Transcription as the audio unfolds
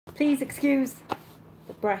Please excuse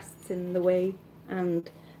the breasts in the way and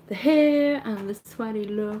the hair and the sweaty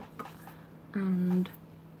look and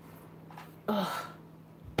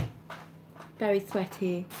very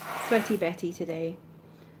sweaty Betty today.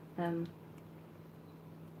 But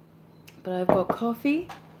I've got coffee,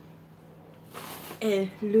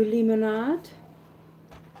 a limonade,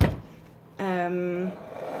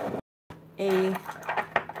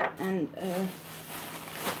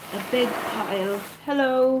 a big pile.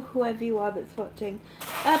 Hello, whoever you are that's watching.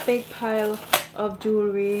 A big pile of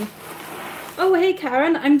jewellery. Oh, hey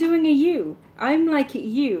Karen, I'm doing a you. I'm like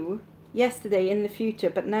you yesterday in the future,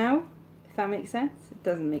 but now, if that makes sense, it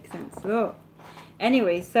doesn't make sense at all.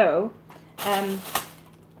 Anyway, so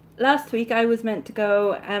last week I was meant to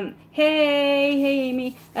go. Hey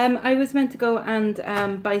Amy. I was meant to go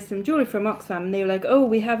and buy some jewellery from Oxfam, and they were like, "Oh,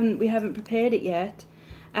 we haven't prepared it yet."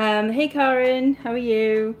 Hey Karen, how are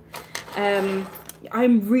you?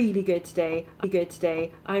 I'm really good today.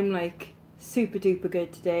 I'm like super duper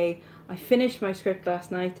good today. I finished my script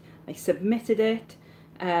last night. I submitted it.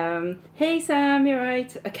 Hey Sam, you're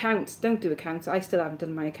right. Accounts, don't do accounts. I still haven't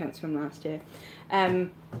done my accounts from last year.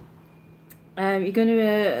 You're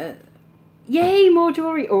gonna yay, more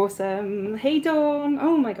jewelry, awesome. Hey Dawn,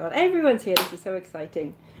 oh my god, everyone's here. This is so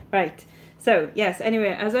exciting. Right, so yes,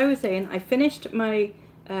 anyway, as I was saying, I finished my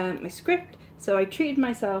my script. So I treated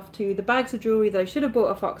myself to the bags of jewellery that I should have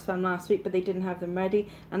bought off Oxfam last week, but they didn't have them ready,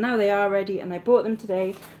 and now they are ready, and I bought them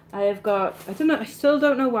today. I have got, I don't know, I still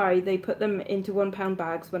don't know why they put them into £1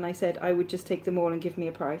 bags when I said I would just take them all and give me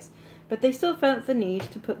a price, but they still felt the need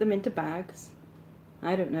to put them into bags.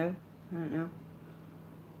 I don't know.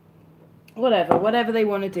 Whatever they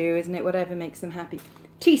want to do, isn't it? Whatever makes them happy.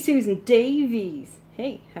 T. Susan Davies.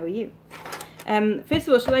 Hey, how are you? First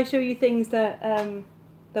of all, shall I show you things that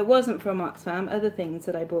that wasn't from Oxfam, other things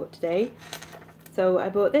that I bought today. So I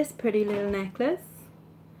bought this pretty little necklace.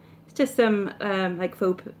 It's just some like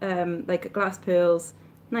faux, like glass pearls.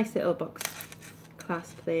 Nice little box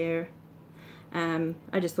clasp there. I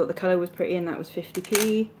just thought the colour was pretty, and that was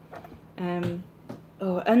 50p.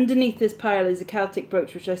 Oh, underneath this pile is a Celtic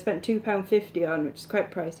brooch, which I spent £2.50 on, which is quite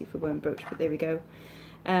pricey for one brooch, but there we go.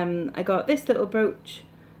 I got this little brooch.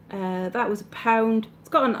 That was £1. It's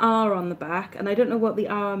got an R on the back, and I don't know what the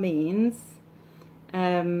R means.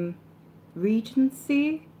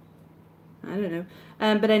 Regency? I don't know.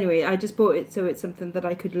 But anyway, I just bought it so it's something that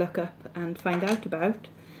I could look up and find out about.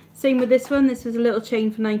 Same with this one. This was a little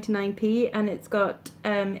chain for 99p, and it's got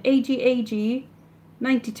AGAG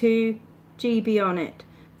 92 GB on it.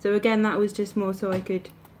 So again, that was just more so I could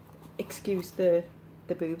excuse the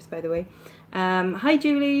boobs, by the way. Hi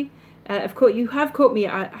Julie. Of course, you have caught me.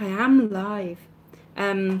 I am live.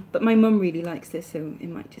 But my mum really likes this, so it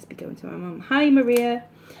might just be going to my mum. Hi Maria.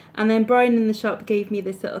 And then Brian in the shop gave me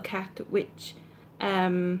this little cat, which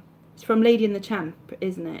it's from Lady and the Champ,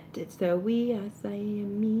 isn't it? It's the We Are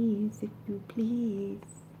Siamese, if you please.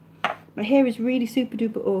 My hair is really super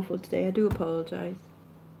duper awful today. I do apologise.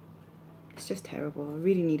 It's just terrible. I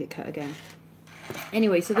really need it cut again.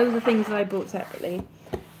 Anyway, so those are things that I bought separately.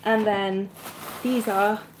 And then these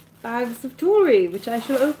are bags of jewellery, which I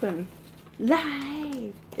shall open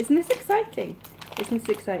live. Isn't this exciting? Isn't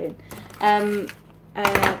this exciting?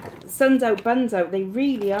 Sun's out, buns out. They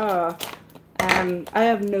really are. I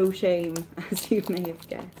have no shame, as you may have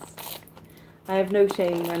guessed. I have no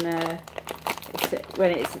shame when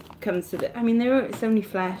it comes to the. I mean, it's only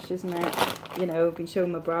flesh, isn't it? You know, I've been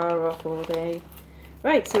showing my bra off all day.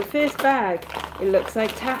 Right, so first bag. It looks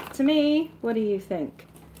like tap to me. What do you think?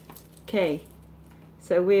 Okay,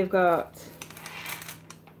 so we've got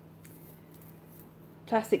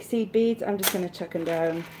plastic seed beads. I'm just going to chuck them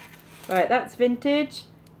down. Right, that's vintage.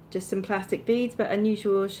 Just some plastic beads, but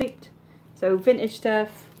unusual shaped. So vintage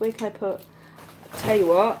stuff. Where can I put? I'll tell you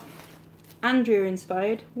what. Andrea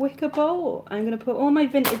inspired wicker bowl. I'm going to put all my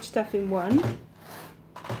vintage stuff in one.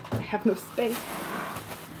 I have no space.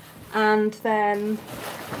 And then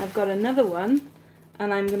I've got another one,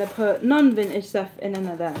 and I'm going to put non-vintage stuff in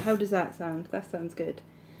another. How does that sound? That sounds good.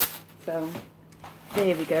 So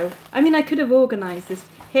there we go. I mean, I could have organised this.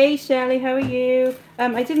 Hey Shelley, how are you?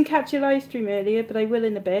 I didn't catch your live stream earlier, but I will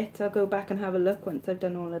in a bit. I'll go back and have a look once I've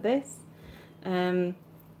done all of this. Yeah.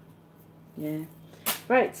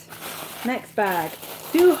 Right, next bag.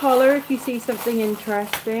 Do holler if you see something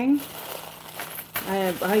interesting.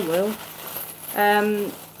 I will.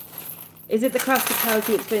 Is it the classic tells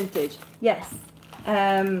you it's vintage? Yes.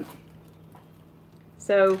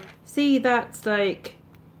 So, see, that's like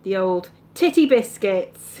the old titty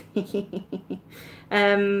biscuits. Titty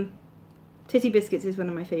biscuits is one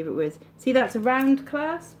of my favourite words. See, that's a round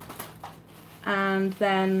clasp. And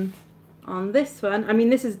then on this one, I mean,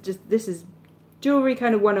 this is jewellery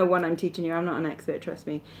kind of 101 I'm teaching you. I'm not an expert, trust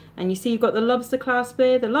me. And you see you've got the lobster clasp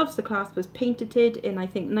there. The lobster clasp was painted in, I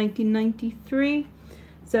think, 1993.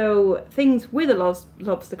 So things with a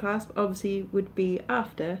lobster clasp obviously would be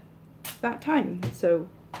after that time. So,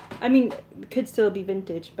 I mean, it could still be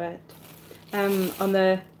vintage, but on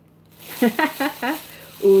the...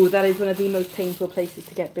 Ooh, that is one of the most painful places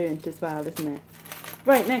to get burnt as well, isn't it?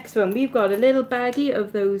 Right, next one. We've got a little baggie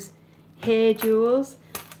of those hair jewels.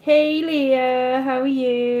 Hey Leah, how are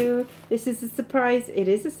you? This is a surprise. It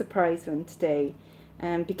is a surprise one today,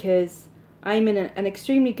 because I'm in an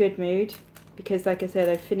extremely good mood. Because, like I said,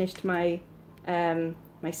 I finished my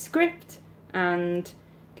my script, and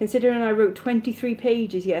considering I wrote 23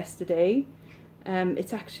 pages yesterday,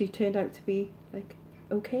 it's actually turned out to be like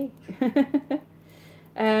okay.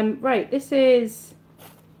 Right, this is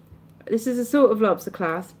a sort of lobster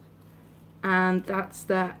clasp, and that's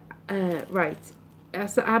the right.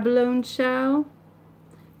 That's the abalone shell,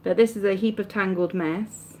 but this is a heap of tangled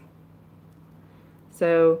mess.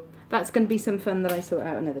 So that's going to be some fun that I sort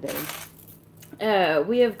out another day.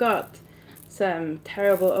 We have got some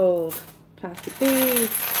terrible old plastic beads,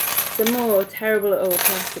 some more terrible old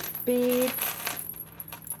plastic beads,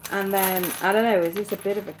 and then, I don't know, is this a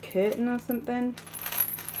bit of a curtain or something?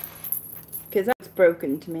 Because that's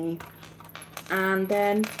broken to me. And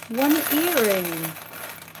then one earring.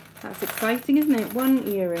 That's exciting, isn't it? One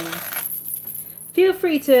earring. Feel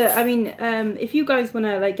free to, I mean, if you guys want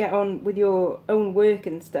to like get on with your own work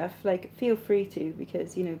and stuff, like feel free to,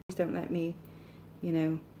 because, you know, please don't let me, you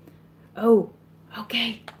know. Oh,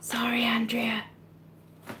 okay. Sorry, Andrea.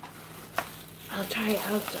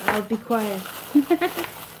 I'll be quiet.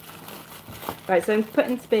 Right, so I'm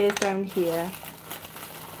putting spares down here.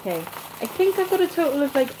 Okay, I think I've got a total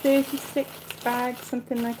of like 36 bags,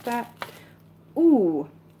 something like that. Ooh,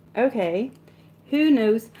 okay. Who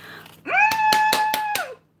knows?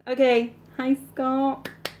 Okay, hi Scott.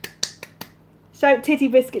 Shout Titty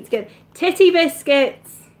Biscuits again. Titty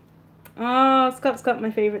Biscuits! Oh, Scott's got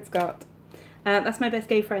my favourite Scott. That's my best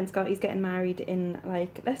gay friend, Scott. He's getting married in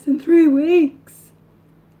like less than 3 weeks.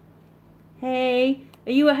 Hey,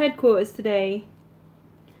 are you at headquarters today?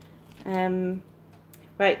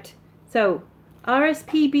 Right, so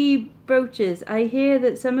RSPB brooches. I hear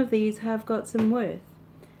that some of these have got some worth.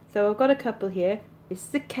 So I've got a couple here. This is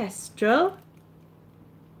the Kestrel.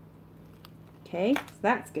 Okay, so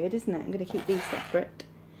that's good, isn't it? I'm going to keep these separate.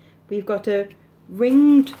 We've got a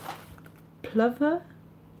ringed plover.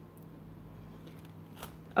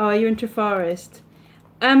 Oh, you're in Treforest.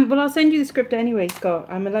 Well, I'll send you the script anyway, Scott.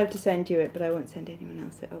 I'm allowed to send you it, but I won't send anyone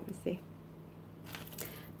else it, obviously.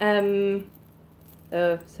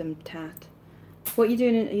 Oh, some tat. What are you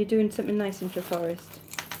doing? Are you doing something nice in Treforest?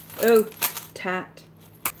 Oh, tat.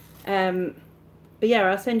 But yeah,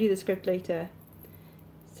 I'll send you the script later.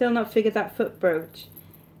 Still not figured that foot brooch.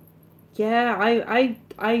 Yeah,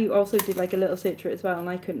 I also did like a little search for it as well, and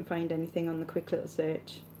I couldn't find anything on the quick little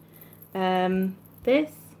search.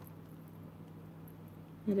 This?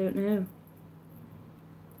 I don't know.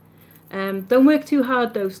 Don't work too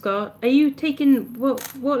hard though, Scott. Are you taking,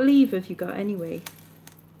 what leave have you got anyway?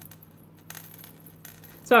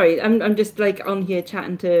 Sorry, I'm just like on here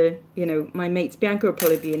chatting to, you know, my mates. Bianca will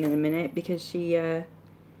probably be in a minute because she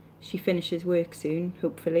finishes work soon,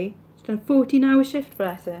 hopefully. She's done a 14-hour shift,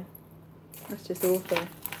 bless her. That's just awful.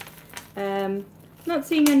 Not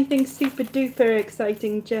seeing anything super duper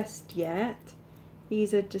exciting just yet.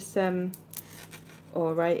 These are just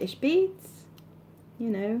alright-ish beads, you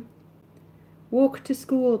know. Walk to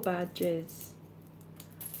school badges.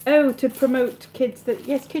 Oh, to promote kids that,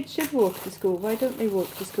 yes, kids should walk to school. Why don't they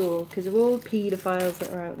walk to school? Because of all paedophiles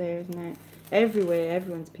that are out there, isn't it? Everywhere,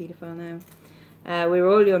 everyone's a paedophile now. We're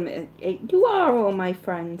all on, you are all my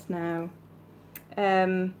friends now.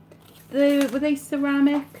 Were they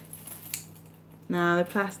ceramic? No, they're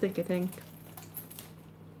plastic, I think.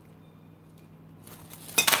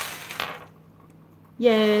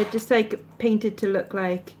 Yeah, just like painted to look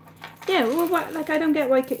like. Yeah, well, what, like I don't get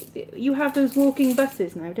why you have those walking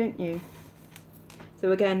buses now, don't you?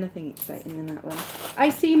 So again, nothing exciting in that one. I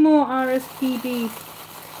see more RSPB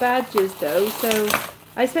badges though, so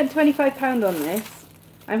I spent £25 on this.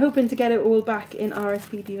 I'm hoping to get it all back in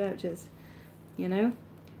RSPB vouchers, you know.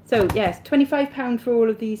 So yes, £25 for all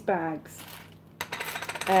of these bags.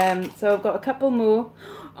 So I've got a couple more.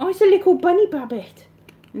 Oh, it's a little bunny babbit.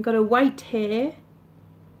 I've got a white hair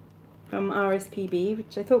from RSPB,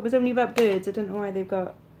 which I thought was only about birds. I don't know why they've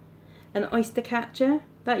got an oyster catcher.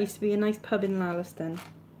 That used to be a nice pub in Lalliston.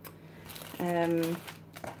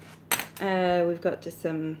 We've got just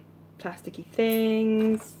some plasticky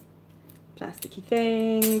things. Plasticky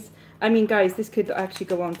things. I mean, guys, this could actually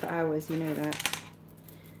go on for hours, you know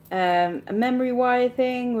that. A memory wire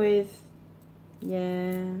thing with,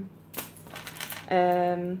 yeah.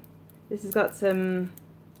 This has got some,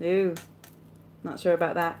 ooh, not sure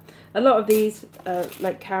about that. A lot of these,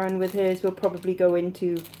 like Karen with hers, will probably go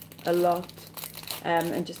into a lot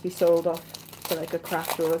and just be sold off for like a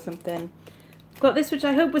craft or something. Got this, which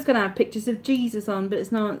I hope was going to have pictures of Jesus on, but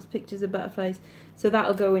it's not. It's pictures of butterflies. So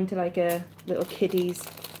that'll go into like a little kiddies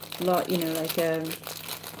lot, you know, like a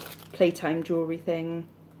playtime jewellery thing.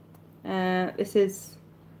 This is,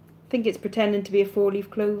 I think it's pretending to be a 4-leaf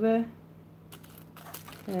clover.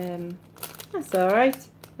 That's alright.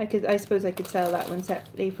 I suppose I could sell that one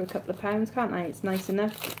separately for a couple of pounds, can't I? It's nice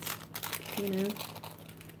enough, you know.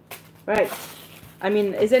 Right. I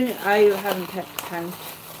mean, I haven't kept count.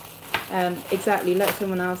 Exactly, let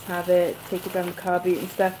someone else have it, take it down the car boot and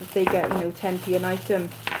stuff. If they get, you know, 10p an item,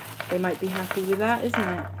 they might be happy with that, isn't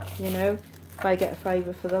it? You know, if I get a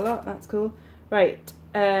 £5 for the lot, that's cool. Right,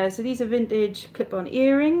 so these are vintage clip-on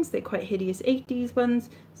earrings. They're quite hideous 80s ones,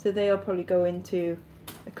 so they'll probably go into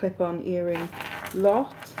a clip-on earring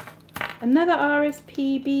lot. Another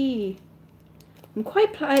RSPB. I'm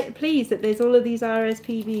quite pleased that there's all of these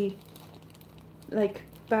RSPB, like,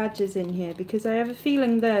 badges in here, because I have a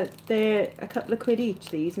feeling that they're a couple of quid each,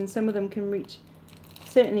 these, and some of them can reach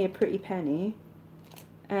certainly a pretty penny.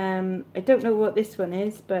 I don't know what this one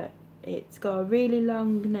is, but it's got a really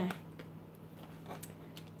long neck.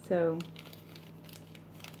 So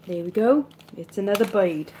there we go. It's another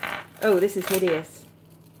bead. Oh, this is hideous.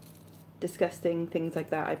 Disgusting. Things like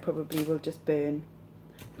that I probably will just burn.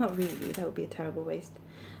 Not really, that would be a terrible waste.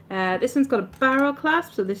 This one's got a barrel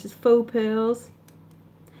clasp, so this is faux pearls.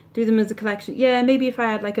 Do them as a collection. Yeah, maybe if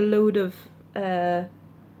I had like a load of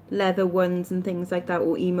leather ones and things like that,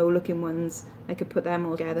 or emo looking ones, I could put them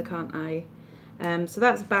all together, can't I? So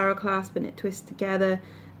that's a barrel clasp and it twists together.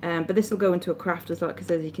 But this will go into a crafter's lot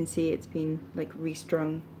because, as you can see, it's been like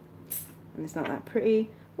restrung and it's not that pretty.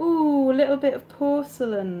 Ooh, a little bit of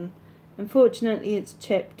porcelain. Unfortunately it's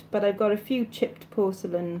chipped, but I've got a few chipped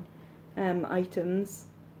porcelain items,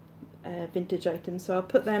 vintage items, so I'll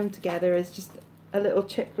put them together as just a little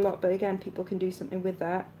chip lot, but again, people can do something with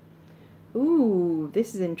that. Ooh,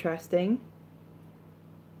 this is interesting.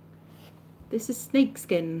 This is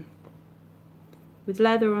snakeskin with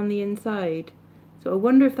leather on the inside. So I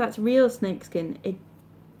wonder if that's real snakeskin.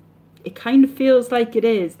 It kind of feels like it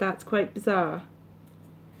is. That's quite bizarre.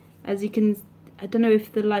 As you can, I don't know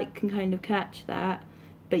if the light can kind of catch that,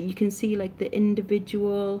 but you can see like the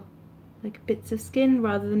individual like bits of skin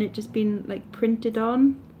rather than it just being like printed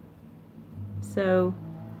on. So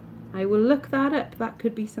I will look that up. That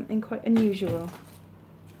could be something quite unusual.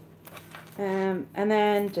 And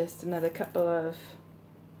then just another couple of,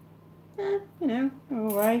 you know,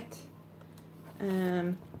 alright.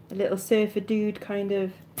 A little surfer dude kind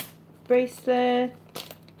of bracelet.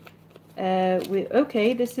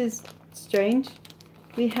 Okay, this is strange.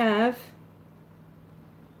 We have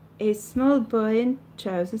a small boy in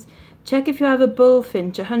trousers. Check if you have a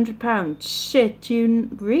bullfinch, £100. Shit, you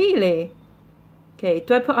really? Okay,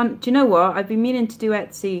 do I put on, do you know what? I've been meaning to do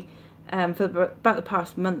Etsy for about the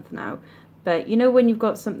past month now. But you know when you've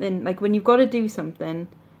got something, like when you've got to do something,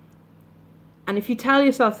 and if you tell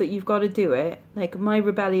yourself that you've got to do it, like my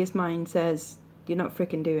rebellious mind says, you're not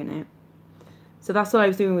freaking doing it. So that's what I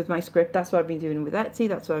was doing with my script, that's what I've been doing with Etsy,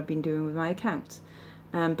 that's what I've been doing with my accounts.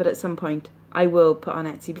 But at some point, I will put on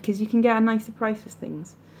Etsy because you can get a nicer price for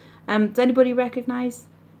things. Does anybody recognise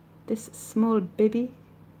this small bibby?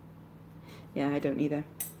 Yeah, I don't either.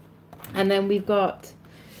 And then we've got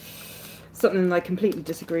something I completely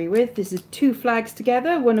disagree with. This is two flags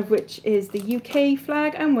together, one of which is the UK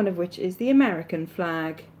flag and one of which is the American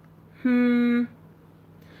flag.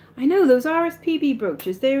 I know, those RSPB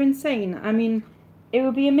brooches, they're insane. I mean, it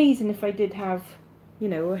would be amazing if I did have, you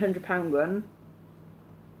know, a £100 one.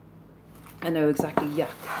 I know, exactly, yuck.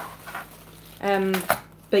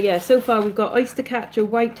 But yeah, so far we've got oyster catcher,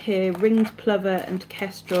 white hair, ringed plover and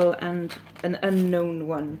kestrel and an unknown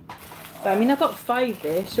one. But I mean, I've got 5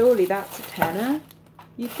 there, surely that's a tenner,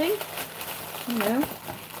 you think? You know.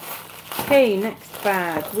 Okay, next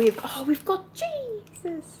bag. We've got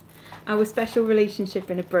Jesus! Our special relationship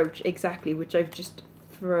in a brooch, exactly, which I've just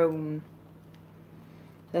thrown.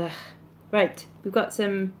 Ugh. Right, we've got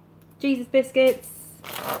some Jesus biscuits.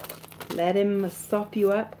 Let him sop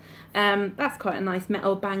you up. That's quite a nice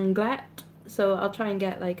metal banglet. So I'll try and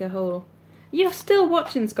get like a whole... You're still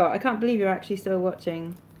watching, Scott. I can't believe you're actually still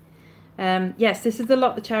watching. Yes, this is the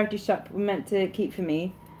lot the charity shop were meant to keep for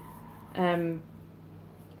me.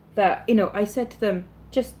 that, you know, I said to them,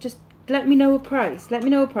 just let me know a price. Let me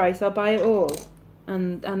know a price. I'll buy it all.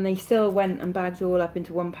 And they still went and bagged it all up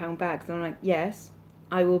into £1 bags. And I'm like, yes,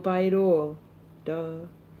 I will buy it all. Duh.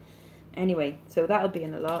 Anyway, so that'll be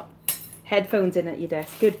in a lot. Headphones in at your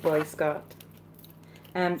desk. Good boy, Scott.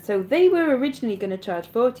 So they were originally going to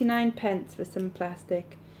charge 49p for some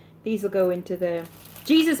plastic. These will go into the...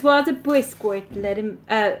 Jesus was a biscuit. Let him...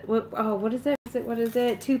 what is it? What is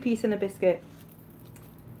it? 2-piece and a biscuit.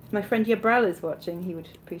 If my friend Yabrel is watching, he would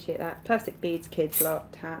appreciate that. Plastic beads, kids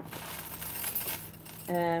lot, tap.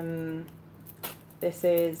 This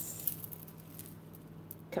is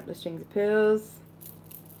a couple of strings of pearls.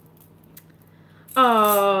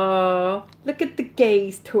 Oh, look at the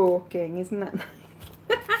gays talking. Isn't that nice?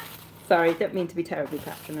 Sorry, don't mean to be terribly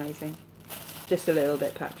patronising. Just a little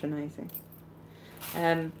bit patronising.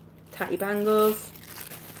 Tatty bangles,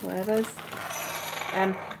 whatever's.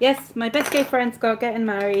 Yes, my best gay friend Scott getting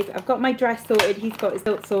married. I've got my dress sorted. He's got his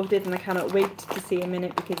belt sorted, and I cannot wait to see him in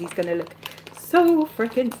it because he's going to look so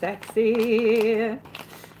freaking sexy.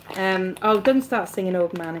 Oh, don't start singing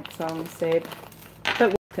old manic songs, Sid.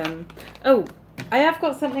 But welcome. Oh, I have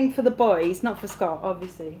got something for the boys, not for Scott,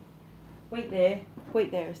 obviously. Wait there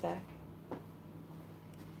a sec.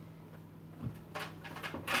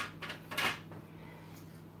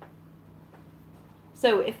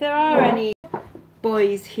 So if there are any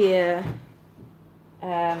boys here,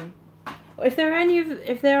 right,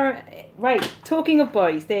 talking of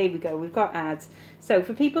boys, there we go, we've got ads. So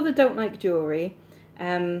for people that don't like jewellery,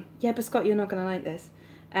 yeah, but Scott, you're not going to like this.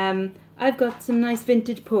 I've got some nice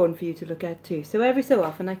vintage porn for you to look at too. So every so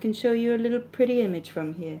often I can show you a little pretty image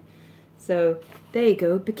from here. So there you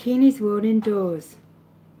go, bikinis worn indoors.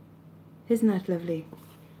 Isn't that lovely?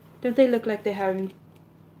 Don't they look like they're having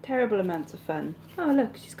terrible amounts of fun? Oh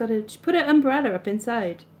look, she's put an umbrella up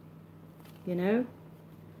inside. You know?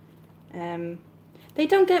 They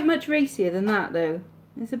don't get much racier than that though.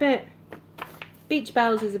 It's a bit... Beach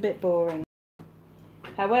Bells is a bit boring.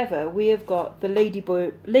 However, we have got the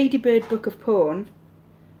Ladybird Book of Porn.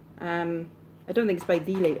 I don't think it's by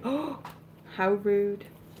the lady. Oh, how rude.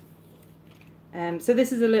 So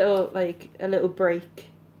this is a little break,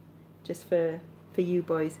 just for you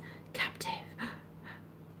boys. Captive.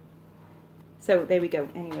 So there we go.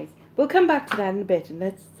 Anyways, we'll come back to that in a bit, and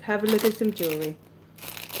let's have a look at some jewellery.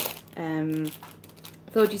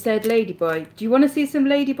 Thought you said ladyboy. Do you want to see some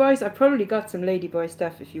ladyboys? I've probably got some ladyboy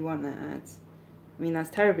stuff if you want that, ads. I mean,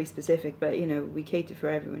 that's terribly specific, but, you know, we cater for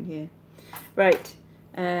everyone here. Right.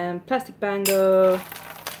 Plastic bangle.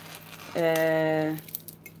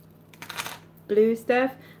 Blue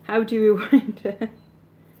stuff. How do you rewind it?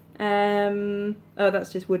 Oh,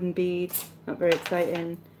 that's just wooden beads. Not very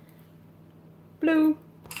exciting. Blue.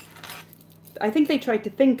 I think they tried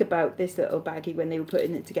to think about this little baggie when they were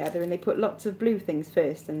putting it together, and they put lots of blue things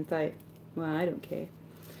first, and it's like, well, I don't care.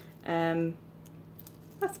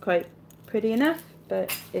 That's quite pretty enough,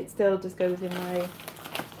 but it still just goes in my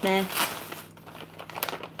meh.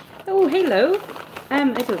 Oh, hello. I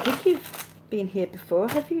don't think you've been here before,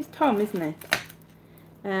 have you? It's Tom, isn't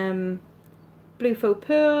it? Blue faux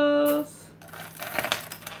pearls.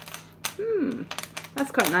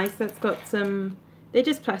 That's quite nice. That's got some, they're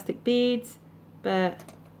just plastic beads, but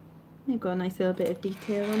they've got a nice little bit of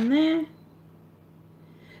detail on there.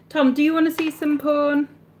 Tom, do you want to see some porn?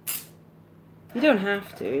 You don't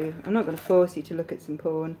have to. I'm not going to force you to look at some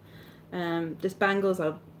porn. Just bangles,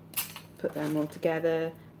 I'll put them all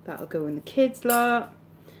together. That'll go in the kids lot.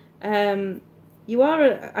 I've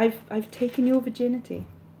taken your virginity.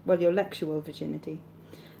 Well, your lectual virginity.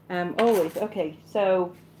 Always. Okay,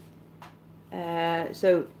 so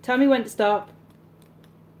tell me when to stop.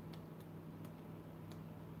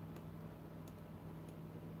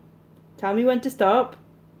 Tell me when to stop.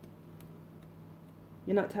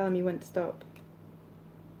 You're not telling me when to stop.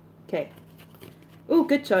 Okay. Oh,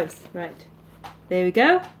 good choice. Right. There we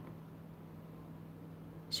go.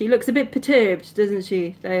 She looks a bit perturbed, doesn't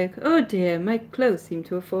she? Like, oh dear, my clothes seem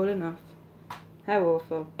to have fallen off. How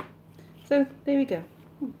awful. So, there we go.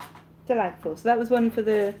 Delightful. So that was one for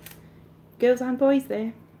the girls and boys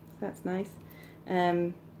there. That's nice.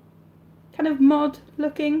 Kind of mod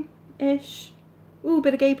looking-ish. Ooh,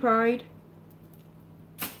 bit of gay pride.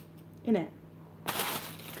 In it.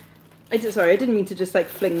 Sorry, I didn't mean to just like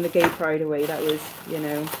fling the gay pride away. That was, you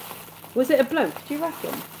know... Was it a bloke, do you reckon?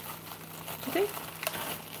 Do you think?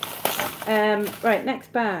 Right,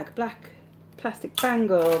 next bag. Black plastic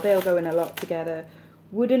bangle. They'll go in a lot together.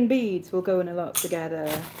 Wooden beads will go in a lot together.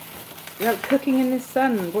 You're out cooking in the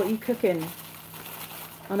sun. What are you cooking?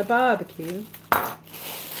 On a barbecue?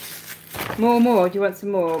 More. Do you want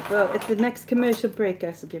some more? Well, at the next commercial break,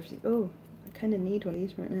 I will give you. Oh, I kind of need one of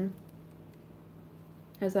these right now.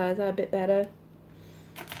 Is that a bit better?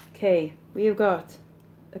 Okay, we have got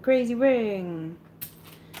a crazy ring.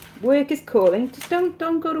 Work is calling. Just don't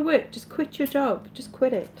go to work. Just quit your job. Just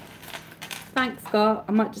quit it. Thanks, Scott.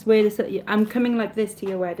 I might just wear this at you. I'm coming like this to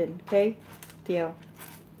your wedding, okay? Deal.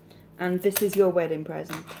 And this is your wedding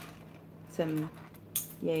present.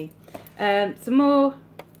 Yay. Some more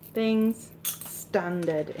things.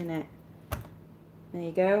 Standard in it. There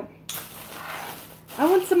you go. I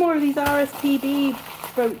want some more of these RSPB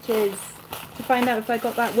brooches to find out if I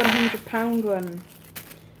got that £100 one.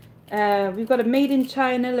 We've got a made in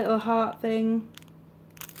China little heart thing.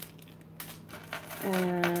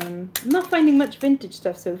 I'm not finding much vintage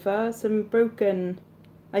stuff so far. Some broken,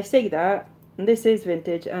 I say that, and this is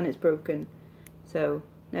vintage and it's broken, so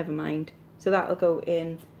never mind. So that'll go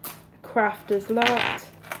in a crafter's lot,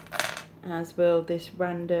 as will this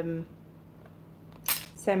random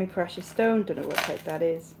semi-precious stone. Don't know what type that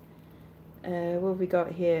is. What have we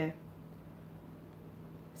got here?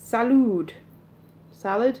 Salud.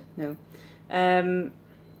 Salad? No.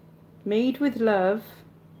 Made with love.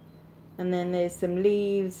 And then there's some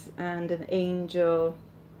leaves and an angel.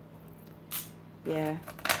 Yeah.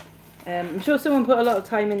 I'm sure someone put a lot of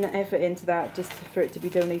time and effort into that just for it to be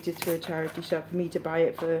donated to a charity shop, for me to buy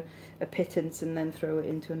it for a pittance and then throw it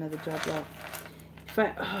into another job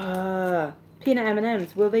lot. Peanut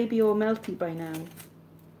M&Ms. Will they be all melty by now?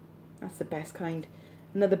 That's the best kind.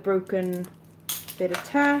 Another broken bit of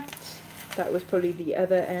tact. That was probably the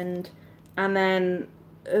other end. And then...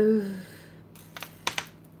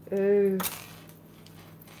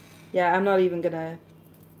 yeah, I'm not even gonna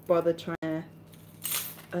bother trying to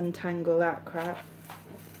untangle that crap.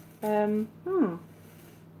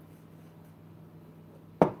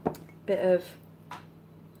 Bit of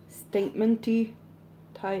statementy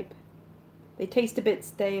type. They taste a bit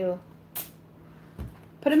stale.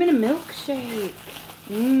 Put them in a milkshake.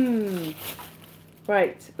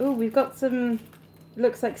 Right. Oh, we've got some,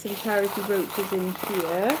 looks like some charity brooches in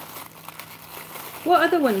here. What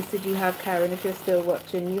other ones did you have, Karen, if you're still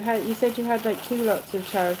watching? You said you had like 2 lots of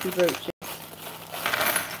charity brooches.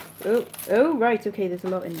 Oh, right, okay, there's a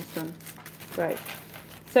lot in this one. Right.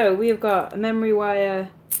 So we have got a memory wire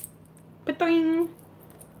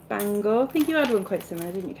bangle. I think you had one quite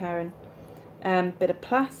similar, didn't you, Karen? Bit of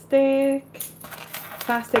plastic.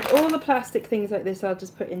 All the plastic things like this I'll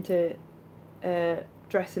just put into a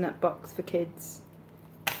dressing up box for kids.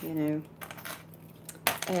 You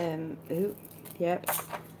know. Yep.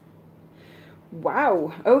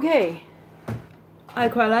 Wow. Okay. I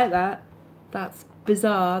quite like that. That's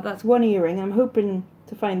bizarre. That's one earring. I'm hoping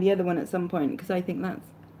to find the other one at some point because I think that's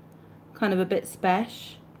kind of a bit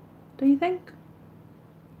special. Don't you think?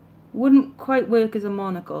 Wouldn't quite work as a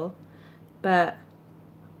monocle, but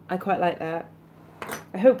I quite like that.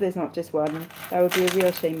 I hope there's not just one. That would be a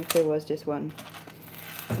real shame if there was just one.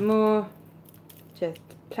 Some more just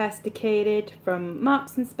plasticated from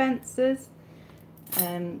Marks and Spencer's.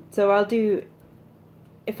 So I'll do,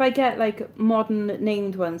 if I get like modern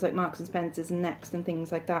named ones like Marks and Spencer's and Next and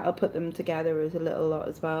things like that, I'll put them together as a little lot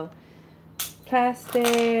as well.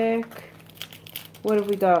 Plastic. What have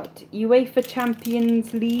we got? UEFA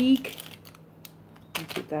Champions League. I'll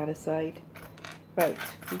keep that aside. Right,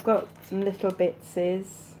 we've got some little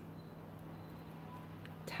bitses.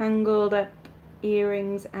 Tangled up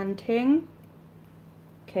earrings and ting.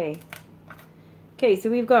 Okay, so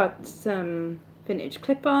we've got some vintage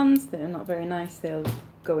clip-ons. They're not very nice. They'll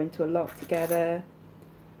go into a lot together.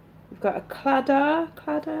 We've got a cladder.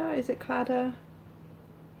 Is it cladder?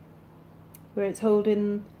 Where it's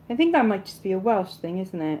holding... I think that might just be a Welsh thing,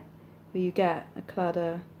 isn't it? Where you get a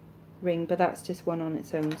cladder ring, but that's just one on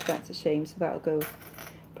its own, so that's a shame. So that'll go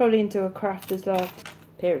probably into a crafter's lot.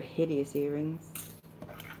 Pair of hideous earrings.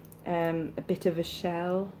 A bit of a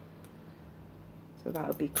shell. So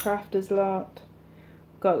that'll be crafter's lot.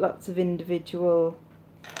 Got lots of individual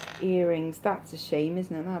earrings. That's a shame,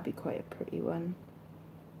 isn't it? That'd be quite a pretty one.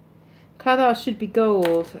 Cladar should be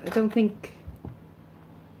gold. I don't think...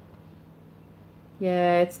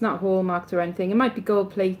 Yeah, it's not hallmarked or anything. It might be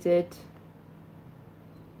gold plated.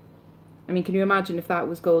 I mean, can you imagine if that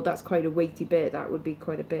was gold? That's quite a weighty bit. That would be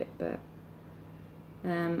quite a bit, but...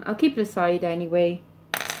 I'll keep it aside anyway.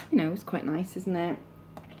 You know, it's quite nice, isn't it?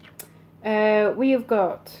 We have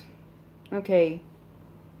got... Okay.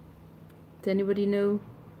 Does anybody know?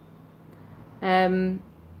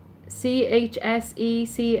 CHSECSEH.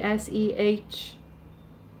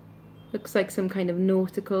 Looks like some kind of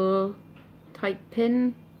nautical type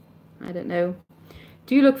pin. I don't know.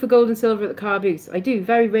 Do you look for gold and silver at the car booths? I do.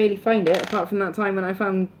 Very rarely find it, apart from that time when I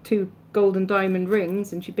found 2 gold and diamond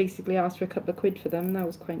rings, and she basically asked for a couple of quid for them. That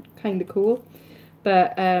was kind of cool.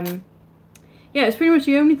 But yeah, it's pretty much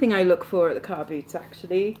the only thing I look for at the car booths,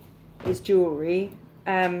 actually, is jewellery.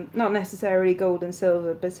 Not necessarily gold and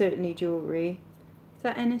silver, but certainly jewellery. Is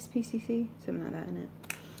that NSPCC? Something like that, isn't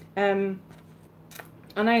it?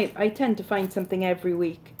 And I tend to find something every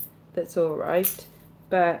week that's alright,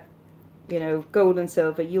 but you know, gold and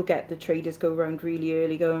silver, you'll get the traders go around really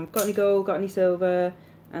early going, got any gold, got any silver,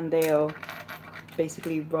 and they'll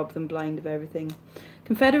basically rob them blind of everything.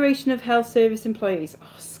 Confederation of Health Service Employees.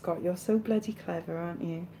 Oh, Scott, you're so bloody clever, aren't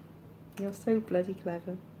you? You're so bloody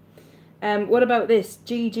clever. What about this?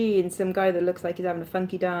 GG and some guy that looks like he's having a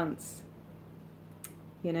funky dance.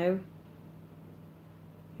 You know?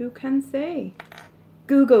 Who can say?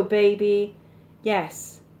 Google, baby.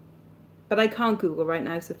 Yes. But I can't Google right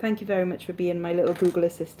now, so thank you very much for being my little Google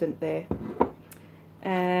assistant there.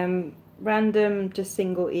 Random, just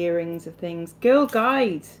single earrings of things. Girl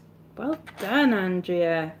guide. Well done,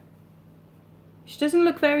 Andrea. She doesn't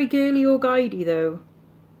look very girly or guidey, though.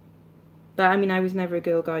 But, I mean, I was never a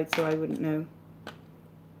girl guide, so I wouldn't know.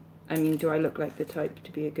 I mean, do I look like the type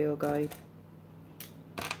to be a girl guide?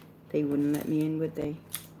 They wouldn't let me in, would they?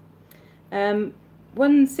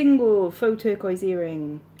 One single faux turquoise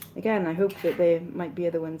earring. Again, I hope that there might be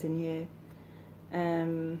other ones in here.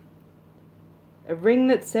 A ring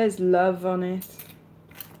that says love on it.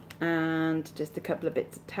 And just a couple of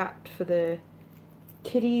bits of tapped for the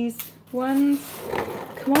kiddies ones.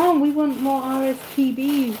 Come on, we want more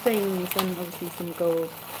RSPB things and obviously some gold.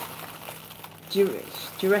 Do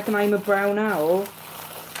you reckon I'm a brown owl?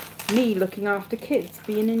 Me looking after kids,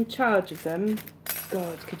 being in charge of them?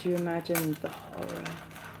 God, could you imagine the horror?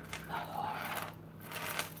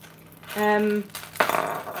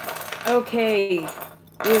 Okay,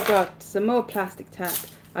 we've got some more plastic tap.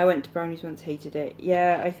 I went to Brownies once, hated it.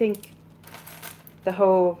 Yeah, I think the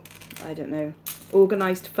whole, I don't know,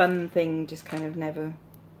 organised fun thing just kind of never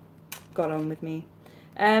got on with me.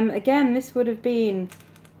 Again, this would have been,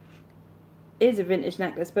 is a vintage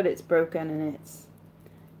necklace, but it's broken and it's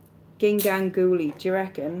Gingang Ghoulie, do you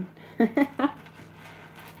reckon?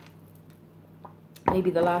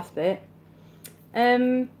 Maybe the last bit.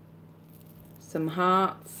 Some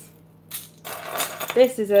hearts.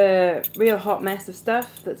 This is a real hot mess of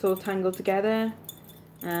stuff that's all tangled together,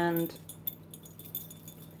 and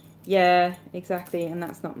yeah, exactly, and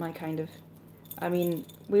that's not my kind of, I mean,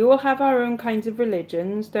 we all have our own kinds of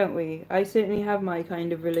religions, don't we? I certainly have my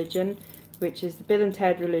kind of religion, which is the Bill and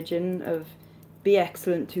Ted religion of be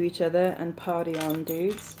excellent to each other and party on,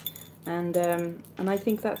 dudes. And I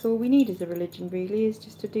think that's all we need as a religion, really, is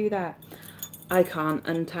just to do that. I can't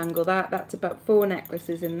untangle that. That's about 4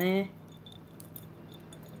 necklaces in there.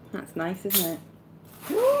 That's nice, isn't it?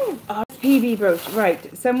 Oh, PB brooch.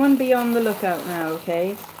 Right, someone be on the lookout now,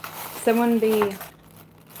 okay? Someone be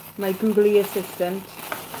my googly assistant.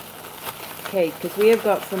 Okay, because we have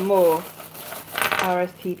got some more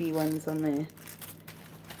RSPB ones on there.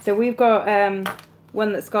 So we've got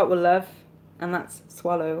one that Scott will love, and that's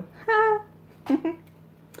Swallow.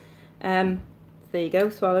 There you go,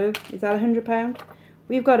 Swallow. Is that £100?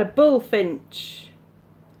 We've got a bullfinch.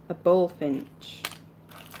 A bullfinch.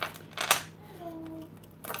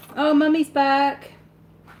 Oh, Mummy's back.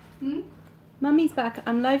 Hmm? Mummy's back.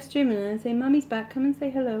 I'm live streaming and I say, Mummy's back. Come and say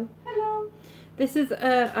hello. Hello. This is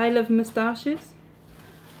I Love Moustaches.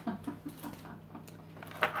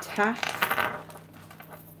 Tat.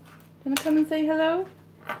 Gonna come and say hello?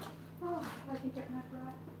 Oh, I can get my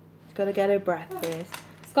breath. Gotta get her breath first.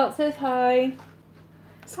 Scott says hi.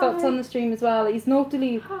 Scott's hi. on the stream as well. He's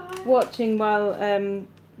naughtily watching while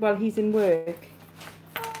he's in work.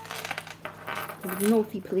 He's a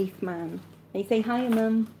naughty policeman. Are you saying hi,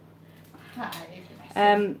 Mum?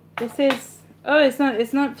 Hi. This is, oh, it's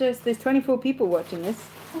not just, there's 24 people watching this.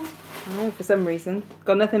 I know, for some reason.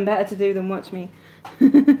 Got nothing better to do than watch me.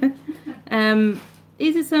 These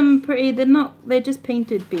are some pretty, they're just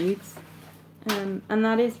painted beads. And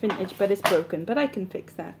that is vintage, but it's broken. But I can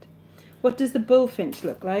fix that. What does the bullfinch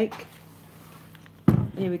look like?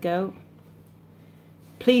 Here we go.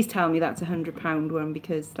 Please tell me that's £100 one,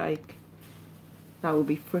 because like that would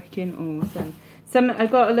be freaking awesome. I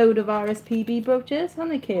got a load of RSPB brooches,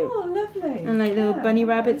 aren't they cute? Oh, lovely. And like little bunny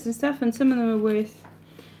rabbits and stuff, and some of them are worth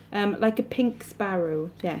like a pink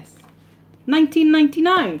sparrow. Yes,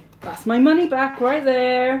 £19.99. That's my money back right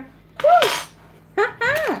there. Woo!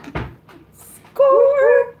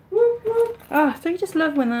 Score! Oh, so you just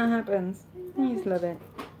love when that happens. I just love it.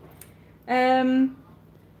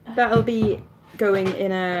 That'll be going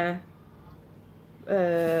in a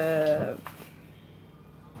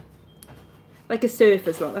like a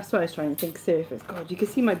surfer's lock. That's what I was trying to think. Surfer's. God, you can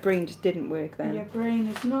see my brain just didn't work then. Your brain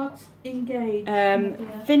is not engaged.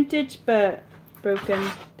 Vintage but broken.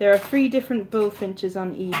 There are 3 different bullfinches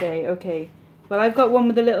on eBay. Okay. Well, I've got one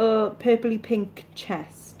with a little purpley pink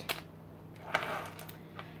chest.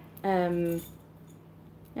 Yeah,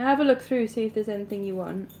 have a look through, see if there's anything you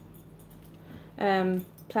want.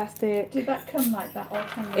 Plastic. Did that come like that or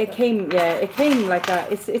tangled? It came like that.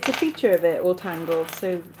 It's a feature of it, all tangled.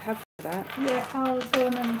 So have that. Yeah, I'll go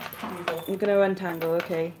and untangle. I'm gonna untangle.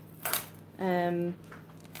 Okay. Yeah.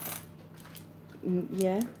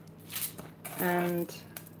 And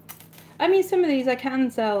I mean, some of these I can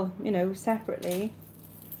sell, you know, separately.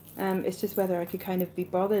 It's just whether I could kind of be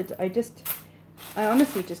bothered. I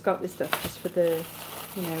honestly just got this stuff just for the,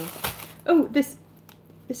 you know. Oh, this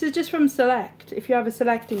is just from Select. If you have a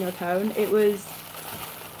Select in your town, it was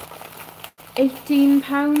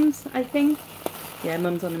 £18, I think. Yeah,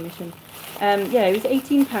 Mum's on a mission. Yeah, it was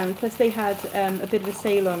 £18, plus they had a bit of a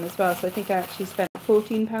sale on as well, so I think I actually spent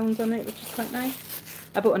 £14 on it, which is quite nice.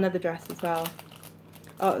 I bought another dress as well.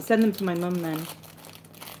 I'll send them to my mum then.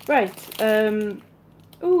 Right,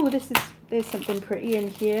 oh, there's something pretty in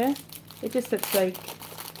here. It just looks like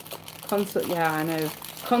console, yeah, I know.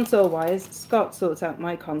 Console wires. Scott sorts out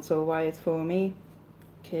my console wires for me,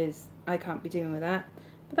 because I can't be dealing with that.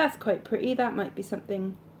 But that's quite pretty. That might be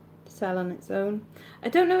something to sell on its own. I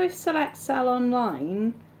don't know if Select sell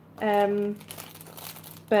online,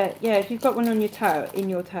 but yeah, if you've got one on your in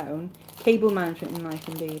your town, cable management in life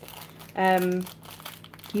indeed.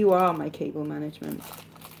 You are my cable management.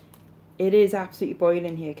 It is absolutely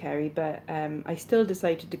boiling here, Kerry, but I still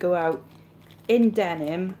decided to go out in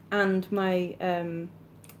denim and my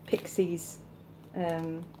Pixies,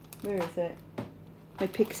 where is it? My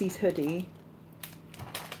Pixies hoodie.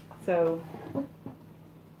 So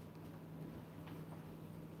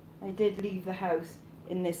I did leave the house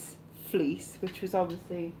in this fleece, which was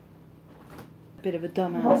obviously a bit of a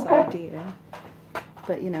dumbass idea.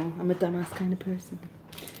 But you know, I'm a dumbass kind of person.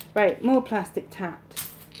 Right, more plastic tapped.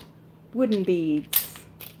 Wooden beads.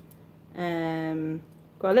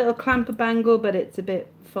 Got a little clamper bangle, but it's a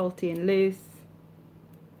bit faulty and loose.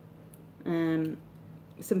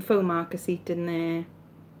 Some faux marker seat in there.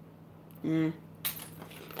 Yeah.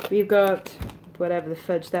 We've got whatever the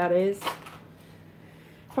fudge that is.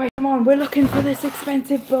 Right, come on, we're looking for this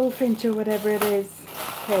expensive bullfinch or whatever it is.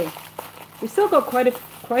 Okay, we've still got quite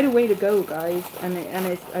a way to go, guys, and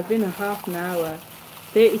I've been a half an hour.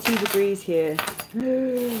 32 degrees here.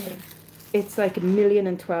 It's like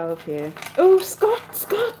 1,012,000 here. Oh, Scott!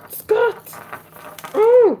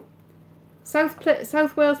 Oh!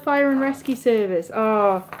 South Wales Fire and Rescue Service.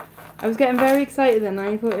 Oh, I was getting very excited then.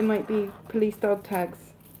 I thought it might be police dog tags.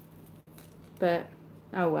 But,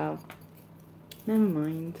 oh well. Never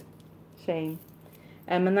mind. Shame.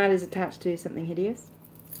 And that is attached to something hideous.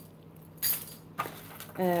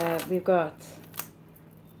 We've got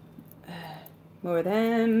more of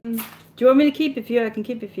them. Do you want me to keep a few? I can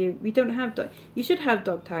keep a few. We don't have dog. You should have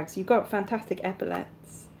dog tags. You've got fantastic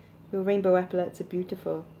epaulets. Your rainbow epaulets are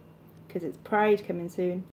beautiful. Because it's Pride coming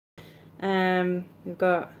soon. We've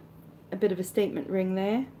got a bit of a statement ring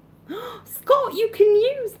there. Scott, you can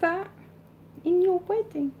use that in your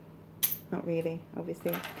wedding. Not really,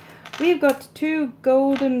 obviously. We've got 2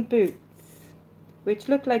 golden boots, which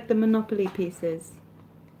look like the Monopoly pieces.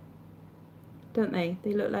 Don't they?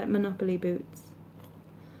 They look like Monopoly boots.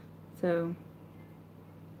 So,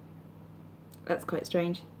 that's quite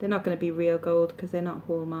strange. They're not going to be real gold because they're not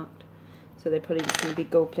hallmarked. So they're probably just going to be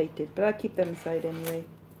gold plated. But I'll keep them aside anyway.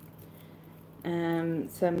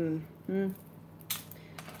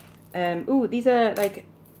 Ooh, these are like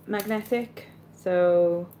magnetic.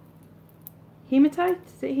 So, hematite?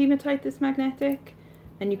 Is it hematite that's magnetic?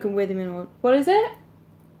 And you can wear them in all. What is it?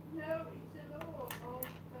 No, it's an ore of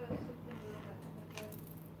something.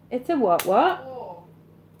 It's a what? Ore.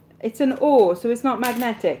 It's an ore, so it's not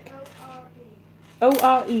magnetic. O-R-E.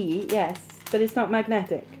 O-R-E, yes, but it's not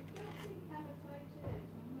magnetic. I don't think hematite is,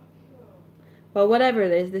 I'm not sure. Well, whatever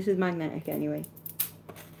it is, this is magnetic anyway.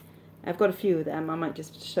 I've got a few of them. I might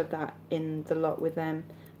just shove that in the lot with them.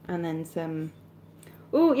 And then some.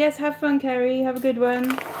 Oh, yes, have fun, Kerry. Have a good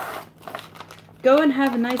one. Go and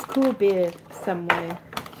have a nice cool beer somewhere,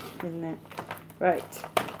 isn't it? Right,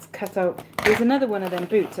 let's cut out. There's another one of them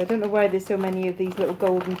boots. I don't know why there's so many of these little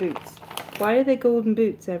golden boots. Why are there golden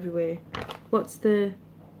boots everywhere? What's the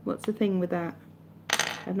thing with that?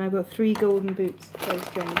 I've now got 3 golden boots. Very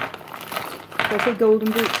strange. So I say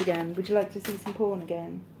golden boots again. Would you like to see some porn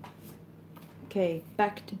again? Okay,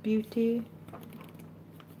 back to beauty.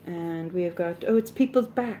 And we have got, oh, it's people's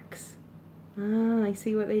backs. Ah, I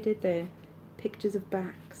see what they did there. Pictures of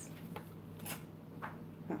backs.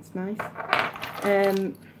 That's nice.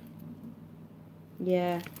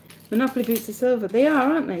 Yeah. Monopoly boots are silver. They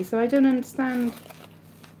are, aren't they? So I don't understand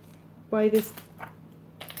why this...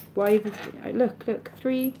 Why... Look,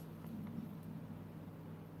 3...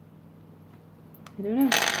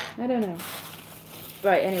 I don't know.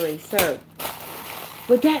 Right, anyway, so...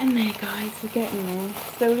 We're getting there, guys. We're getting there.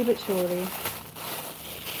 Slowly but surely.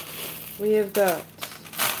 We have got...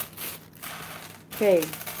 Okay.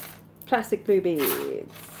 Plastic blue beads.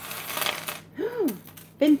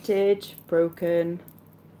 Vintage. Broken.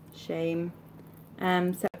 Shame.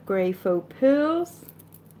 Set of grey faux pearls.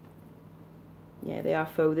 Yeah, they are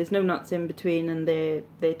faux. There's no knots in between, and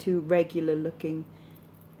they're too regular looking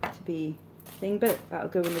to be thing. But that'll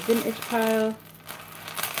go in the vintage pile.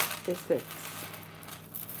 This looks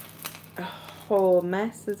a whole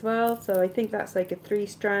mess as well. So I think that's like a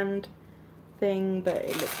 3-strand thing, but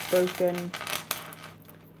it looks broken.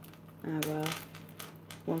 Ah well.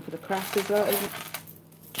 One for the craft as well, isn't it?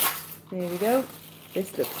 There we go.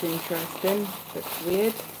 This looks interesting. Looks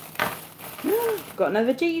weird. Got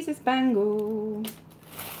another Jesus bangle.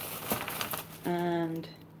 And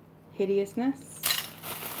hideousness.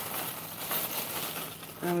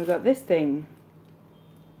 And we've got this thing.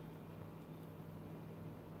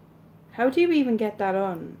 How do you even get that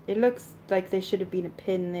on? It looks like there should have been a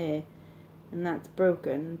pin there. And that's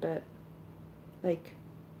broken, but like...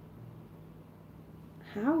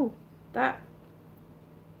 How?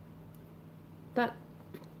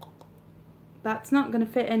 That's not going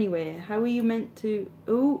to fit anywhere. How are you meant to...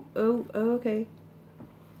 Oh, okay.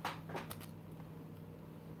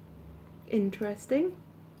 Interesting.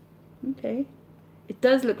 Okay. It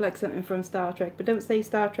does look like something from Star Trek, but don't say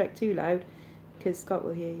Star Trek too loud, because Scott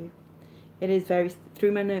will hear you. It is very...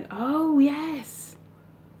 Through my nose. Oh, yes!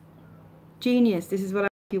 Genius. This is what I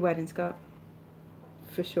want for your wedding, Scott.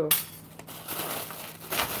 For sure.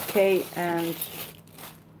 Okay, and...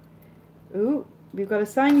 Ooh. We've got to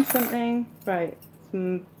sign something. Right,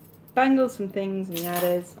 some bangles, some things, and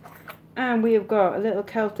yadas. And we have got a little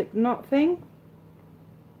Celtic knot thing.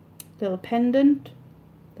 Little pendant.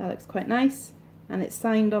 That looks quite nice. And it's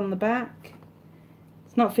signed on the back.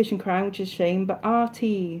 It's not Fish and Crown, which is a shame, but RT.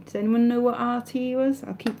 Does anyone know what RT was?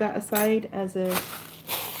 I'll keep that aside as a...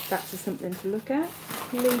 That's just something to look at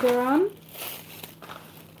later on.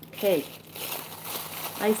 Okay.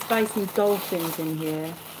 I spy some dolphins in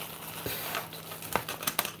here.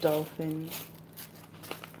 Dolphins.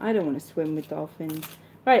 I don't want to swim with dolphins.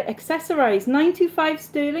 Right, accessorize 925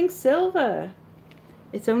 sterling silver.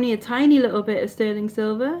 It's only a tiny little bit of sterling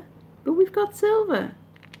silver, but we've got silver.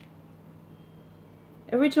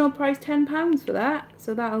 Original price £10 for that,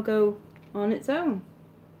 so that'll go on its own.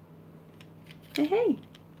 Hey,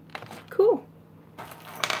 cool.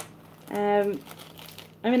 I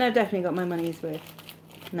mean, I've definitely got my money's worth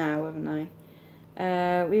now, haven't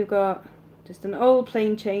I? We've got just an old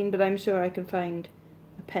plain chain, but I'm sure I can find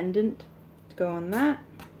a pendant to go on that.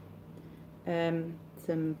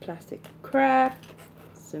 Some plastic crap,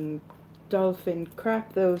 some dolphin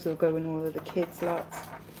crap. Those will go in all of the kids' lots.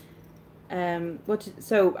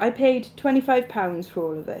 So I paid £25 for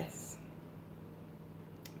all of this.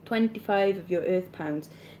 25 of your earth pounds.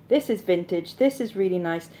 This is vintage. This is really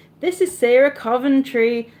nice. This is Sarah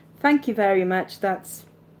Coventry. Thank you very much. That's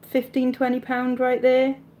 £15–20 right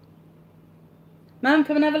there. Mum,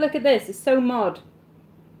 come and have a look at this. It's so mod.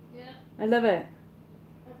 Yeah. I love it.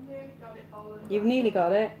 I've nearly got it all. You've nearly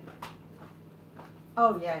got it.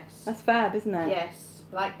 Oh, yes. That's fab, isn't it? Yes,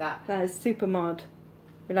 like that. That is super mod.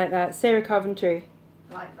 We like that. Sarah Coventry.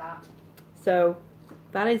 Like that. So,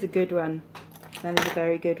 that is a good one. That is a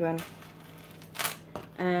very good one.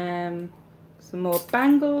 Some more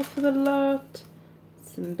bangles for the lot.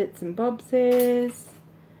 Some bits and bobses.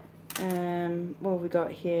 What have we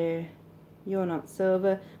got here? You're not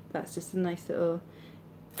silver. That's just a nice little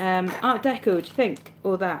Art Deco, do you think?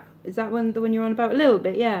 Or that? Is that one the one you're on about? A little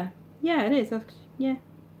bit, yeah. Yeah, it is. Yeah,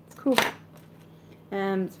 it's cool.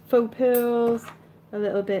 Faux pearls. A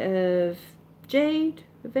little bit of jade,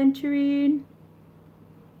 aventurine.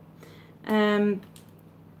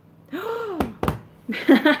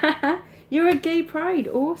 You're a gay pride.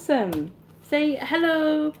 Awesome. Say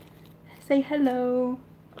hello. Say hello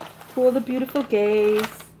to all the beautiful gays.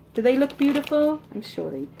 Do they look beautiful? I'm sure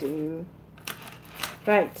they do.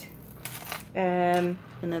 Right.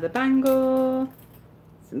 Another bangle.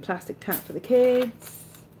 Some plastic tap for the kids.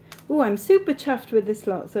 Oh, I'm super chuffed with this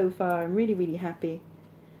lot so far. I'm really, really happy.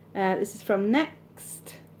 This is from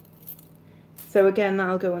Next. So again,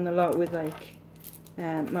 that'll go on the lot with like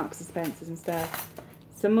Marks and Spencers and stuff.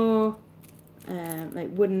 Some more like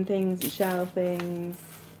wooden things and shell things.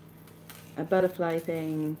 A butterfly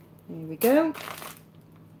thing. There we go.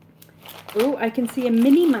 Oh, I can see a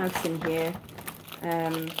Minnie Mouse in here.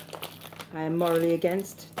 I am morally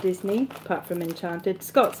against Disney, apart from Enchanted.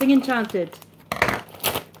 Scott, sing Enchanted.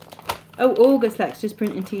 Oh, August Lex, just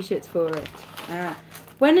printing t-shirts for it. Ah.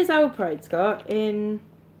 When is our Pride, Scott? In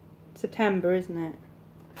September, isn't it?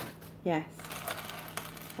 Yes.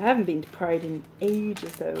 I haven't been to Pride in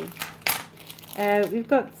ages, though. We've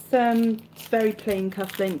got some very plain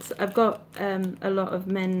cufflinks. I've got a lot of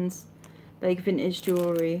men's, like, vintage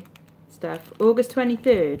jewellery stuff. August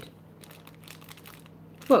 23rd.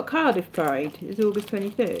 What, Cardiff Pride is August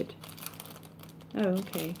 23rd? Oh,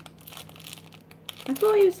 okay. I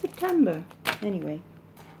thought it was September. Anyway.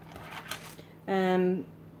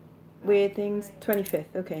 Weird things,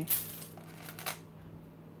 25th, okay.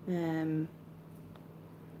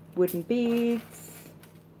 Wooden beads.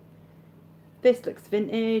 This looks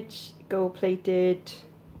vintage, gold plated.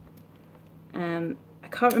 I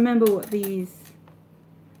can't remember what these...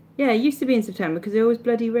 Yeah, it used to be in September because it always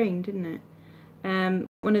bloody rained, didn't it?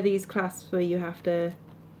 One of these clasps where you have to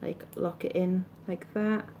like lock it in like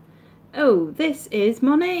that. Oh, this is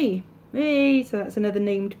Monet. Hey, so that's another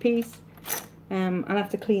named piece. I'll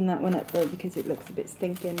have to clean that one up though because it looks a bit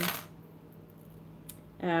stinking.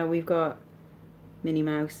 We've got Minnie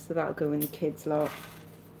Mouse, so that'll go in the kids' lot.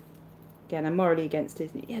 Again, I'm morally against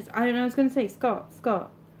Disney. Yes, I don't know. I was going to say Scott.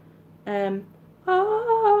 I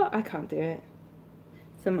can't do it.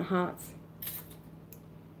 Some hearts.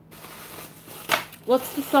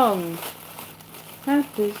 What's the song?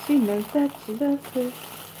 After she knows that she loves her.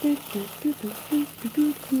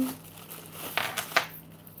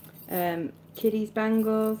 Kitty's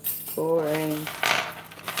bangles. Boring.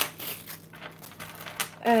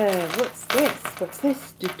 What's this? What's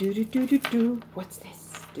this? What's this?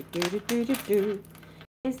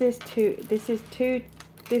 Is this two? This is two.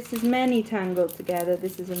 This is many tangled together.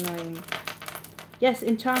 This is annoying. Yes,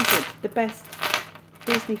 Enchanted, the best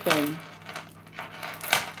Disney film.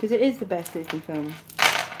 Because it is the best Disney film.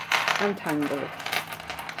 And Tangled.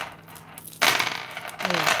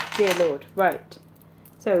 Oh, dear Lord. Right.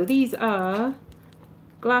 So these are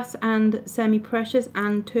glass and semi-precious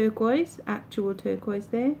and turquoise. Actual turquoise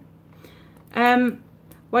there.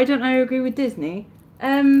 Why don't I agree with Disney?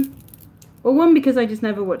 Well, one, because I just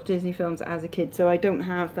never watched Disney films as a kid, so I don't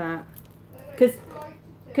have that.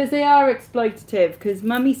 Because they are exploitative. Because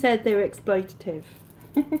Mummy said they were exploitative.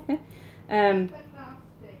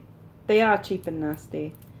 They are cheap and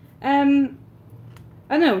nasty. I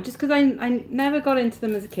know, just because I never got into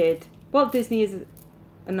them as a kid. Walt Disney is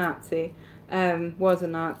a Nazi. Was a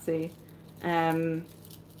Nazi.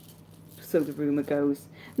 So the rumour goes.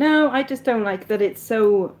 No, I just don't like that it's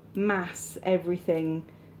so mass everything.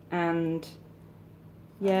 And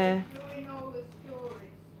yeah.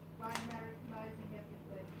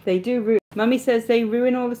 They do. Mummy says they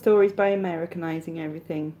ruin all the stories by Americanizing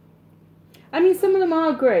everything. I mean, some of them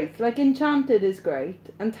are great. Like Enchanted is great,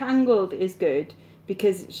 and Tangled is good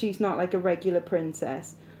because she's not like a regular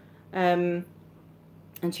princess, and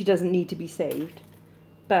she doesn't need to be saved.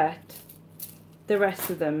 But the rest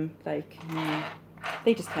of them, like,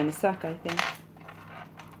 they just kind of suck. I think.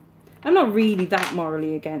 I'm not really that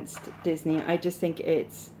morally against Disney. I just think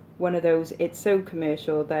it's one of those. It's so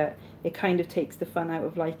commercial that it kind of takes the fun out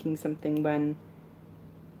of liking something when,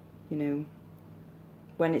 you know,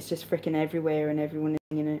 when it's just freaking everywhere and everyone is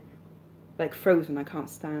in it. Like Frozen, I can't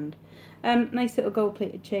stand. Nice little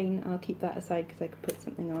gold-plated chain. I'll keep that aside because I could put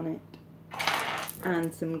something on it.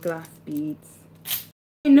 And some glass beads.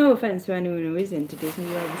 No offence to anyone who is into Disney,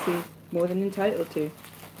 you're obviously more than entitled to.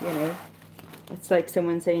 You know, it's like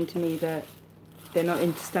someone saying to me that they're not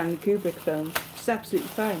into Stanley Kubrick films. It's absolutely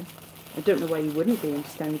fine. I don't know why you wouldn't be into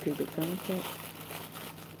Stanley Kubrick films, but...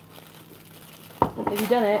 Have you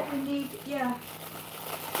done it? We need, yeah.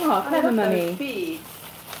 Oh, clever Mummy. Those beads.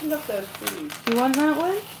 I love those beads. Do you want that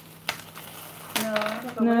one? No, I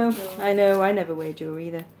never No, wear jewelry. I know, I never wear jewelry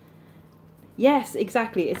either. Yes,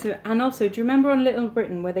 exactly. And also, do you remember on Little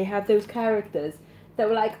Britain where they had those characters that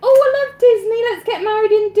were like, oh, I love Disney, let's get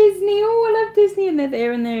married in Disney, oh, I love Disney, and they're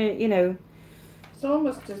there and they're, you know. It's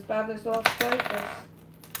almost as bad as Las Vegas.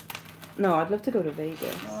 No, I'd love to go to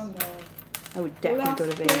Vegas. Oh no. I would definitely go to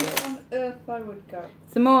Last Vegas. place on earth I would go.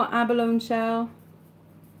 Some more abalone shell.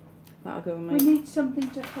 That'll go in my... We need something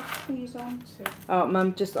to hook these onto. Oh,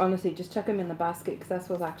 Mum, just honestly, just chuck them in the basket because that's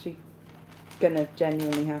what's actually gonna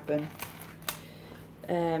genuinely happen.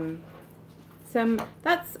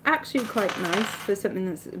 That's actually quite nice for something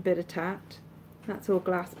that's a bit of tat. That's all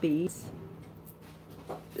glass beads.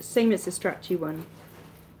 same as the stretchy one.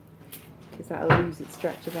 Because that'll lose its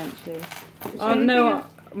stretch eventually. Is Oh there anything no, else?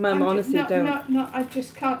 Mum, I'm honestly no, don't. No, I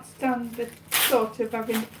just can't stand the thought of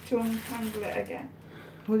having to untangle it again.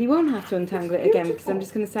 Well, you won't have to untangle It's it again because I'm beautiful.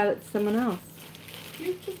 just going to sell it to someone else.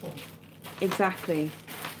 Beautiful. Exactly.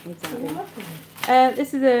 Lovely.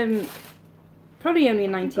 This is probably only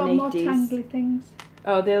in You've got more 1980s. tangly things.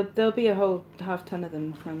 Oh, there'll be a whole half ton of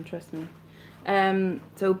them, trust me.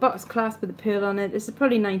 So box clasp with a pearl on it. This is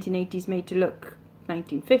probably 1980s, made to look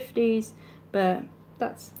 1950s, but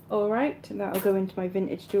that's all right. That'll go into my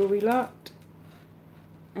vintage jewellery lot.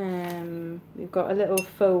 We've got a little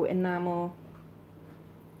faux enamel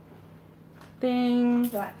thing.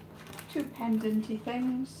 Right. 2 pendenty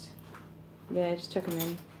things. Yeah, just chuck them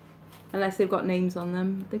in. Unless they've got names on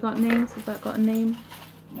them. They got names? Has that got a name?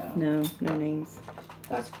 No. No, no names.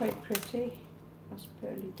 That's quite pretty. That's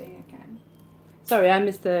pearly thing again. Sorry, I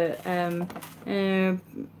missed the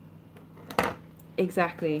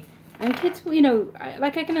exactly. And kids, you know, I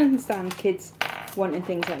can understand kids wanting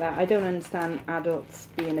things like that. I don't understand adults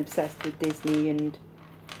being obsessed with Disney and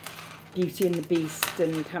Beauty and the Beast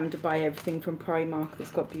and having to buy everything from Primark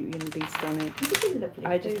that's got Beauty and the Beast on it. This is lovely.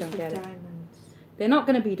 I just Those don't with get it. diamonds. They're not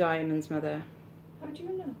going to be diamonds, Mother. How do you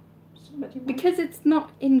know? Somebody might- Because it's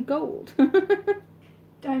not in gold.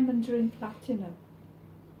 diamonds are in platinum.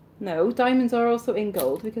 No, diamonds are also in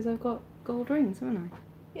gold because I've got gold rings, haven't I?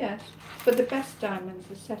 Yes, but the best diamonds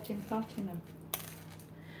are set in platinum.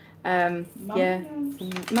 Mummy Yeah.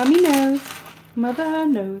 knows. Mummy knows. Mother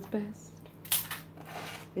knows best.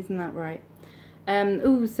 Isn't that right?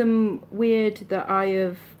 Ooh, some weird, the eye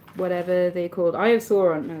of whatever they called. Eye of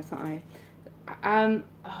Sauron. No, it's not eye.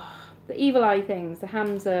 The evil eye things. The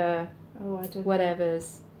Hamza, Oh, I don't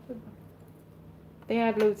whatevers. They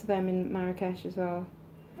had loads of them in Marrakesh as well.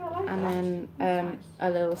 know. I like And that. then That's nice. a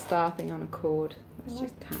little star thing on a cord. That's I like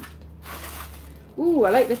just tacked. Ooh, I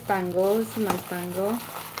like this bangle. It's a nice bangle.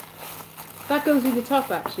 That goes with the top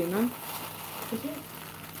actually, Mum. Is it?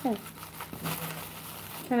 Yeah.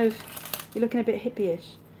 Kind of, you're looking a bit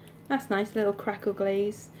hippie-ish. That's nice, little crackle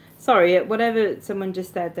glaze. Sorry, whatever someone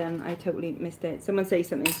just said then, I totally missed it. Someone say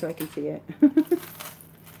something so I can see it.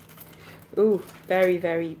 Ooh, very,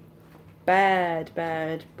 very bad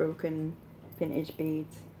broken vintage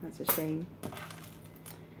beads. That's a shame.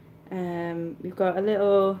 We've got a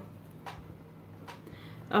little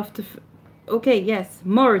okay, yes,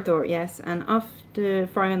 Mordor, yes, and off to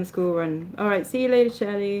fry on the school run. All right, see you later,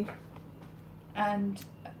 Shelley. And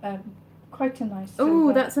quite a nice. Oh,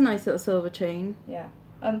 silver. that's a nice little silver chain. Yeah.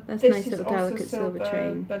 And That's a this nice is little also delicate silver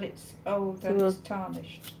chain. But it's old So and we'll- it's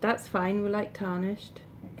tarnished. That's fine. We like tarnished.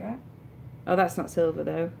 Okay. Oh, that's not silver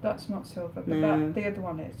though. That's not silver, but No. the other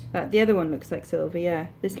one is. The other one looks like silver. Yeah,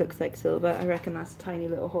 this looks like silver. I reckon that's a tiny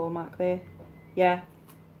little hallmark there. Yeah,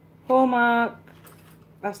 hallmark.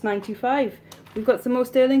 That's 925. We've got some more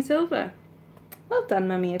sterling silver. Well done,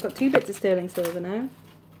 Mummy. I've got 2 bits of sterling silver now.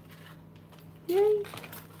 Yay!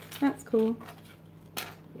 That's cool.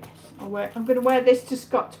 Yes. I'm going to wear this to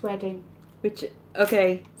Scott's wedding. Which,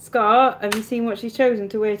 okay, Scott, have you seen what she's chosen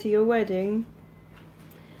to wear to your wedding?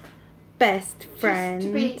 Best friend.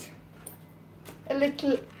 Just to be a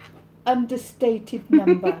little understated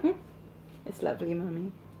number. It's lovely,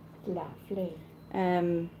 Mummy. Lovely.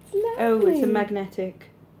 Oh, it's a magnetic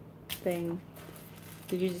thing.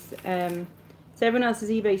 Did you just so everyone else's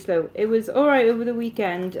eBay slow. It was alright over the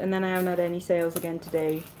weekend and then I haven't had any sales again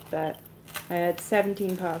today, but I had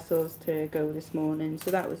 17 parcels to go this morning, so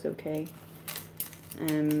that was okay.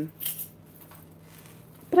 But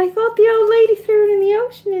I thought the old lady threw it in the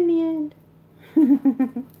ocean in the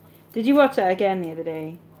end. Did you watch that again the other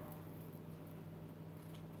day?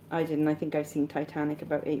 I didn't. I think I've seen Titanic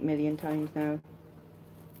about 8 million times now.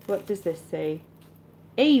 What does this say?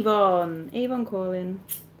 Avon! Avon calling.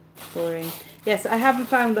 Boring. Yes, I haven't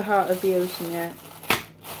found the heart of the ocean yet.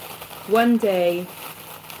 One day,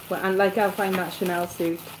 well, and like I'll find that Chanel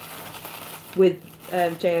suit with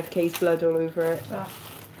JFK's blood all over it. Ah.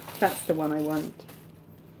 That's the one I want.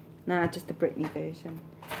 Nah, just the Britney version.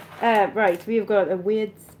 Right, we've got a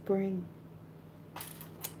weird spring.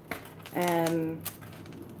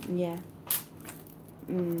 Yeah.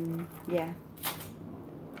 Yeah.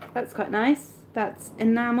 That's quite nice. That's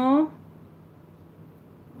enamel.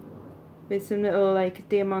 With some little, like,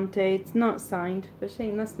 diamante. It's not signed, but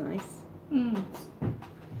shame, that's nice. Mm.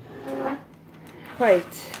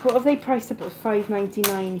 Right, what have they priced up at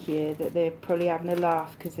 $5.99 here? That they're probably having a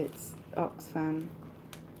laugh because it's Oxfam.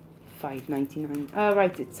 $5.99. Oh,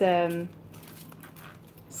 right, it's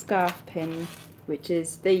scarf pin, which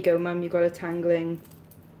is, there you go, Mum, you've got a tangling.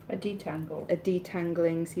 A detangle. A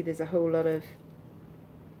detangling. See, there's a whole lot of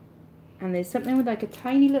And there's something with like a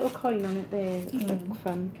tiny little coin on it there. That's like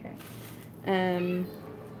fun. Okay.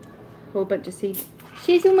 Whole bunch of seeds.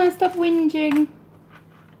 She's almost stop whinging.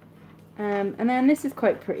 And then this is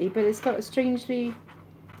quite pretty, but it's got a strangely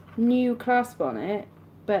new clasp on it.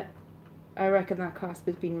 But I reckon that clasp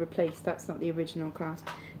has been replaced. That's not the original clasp.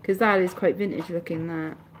 Because that is quite vintage looking,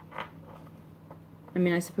 that. I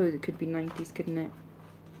mean, I suppose it could be 90s, couldn't it?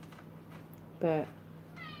 But...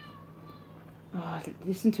 oh,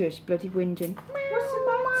 listen to her, she's bloody whinging. What's the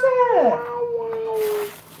matter?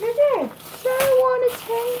 Did I want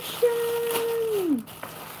attention!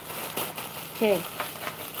 Okay.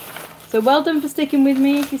 So well done for sticking with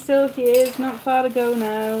me if you're still here. It's not far to go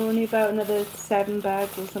now. Only about another 7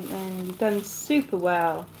 bags or something. You've done super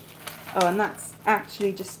well. Oh, and that's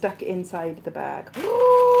actually just stuck inside the bag.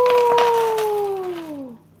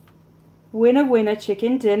 Winner, winner,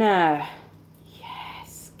 chicken dinner.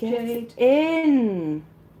 Yes, get it in.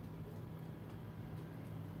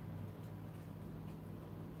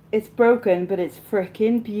 It's broken, but it's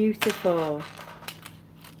freaking beautiful.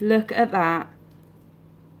 Look at that.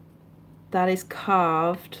 That is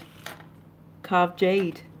carved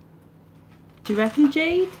jade. Do you reckon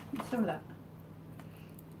jade?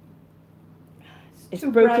 It's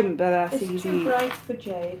broken, but that's easy. It's too bright for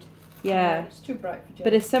jade. Yeah. No, it's too bright for jade.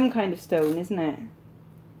 But it's some kind of stone, isn't it?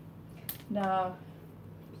 No.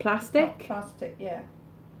 Plastic? Plastic, yeah.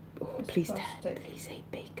 Oh, It's please plastic. please say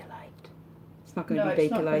Bakelite. It's not going to No, be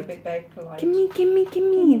it's not going to Bakelite. be Bakelite.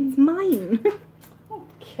 Gimme, it's mine.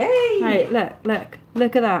 Okay. Right,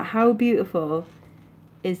 look at that. How beautiful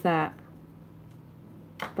is that?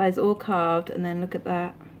 That is all carved, and then look at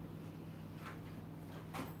that.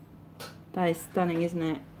 That is stunning, isn't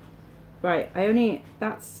it? Right,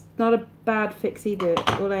 that's not a bad fix either.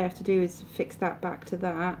 All I have to do is fix that back to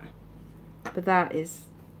that. But that is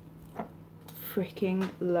freaking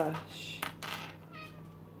lush.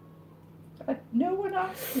 No one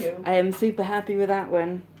asked you. I am super happy with that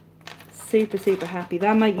one. Super happy.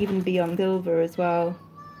 That might even be on silver as well.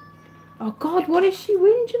 Oh God, what is she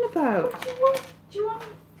whinging about? What do you want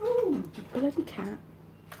food? Bloody cat.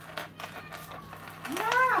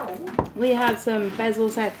 Now. We had some bezel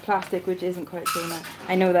set plastic, which isn't quite so much.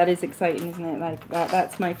 I know that is exciting, isn't it? Like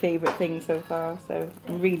that's my favourite thing so far. So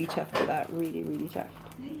I'm really chuffed with that. Really chuffed.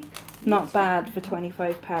 Not bad for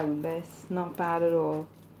 £25. This, not bad at all.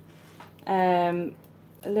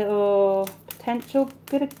 A little potential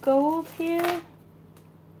bit of gold here.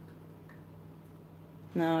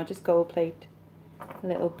 No, just gold plate. A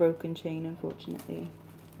little broken chain, unfortunately.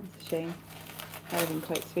 That's a shame. That would have been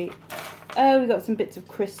quite sweet. Oh, we got some bits of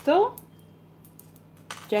crystal.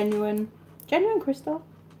 Genuine crystal.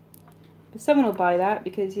 But someone will buy that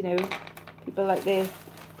because, you know, people like their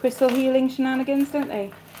crystal healing shenanigans, don't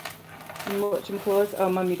they? And whatchamacalls. Oh,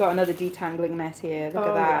 Mum, you got another detangling mess here. Look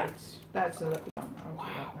at that. Right. That's a little.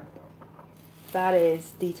 Wow. That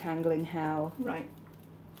is detangling hell. Right.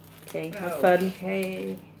 Okay, have fun.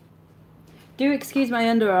 Okay. Do excuse my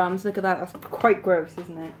underarms. Look at that. That's quite gross,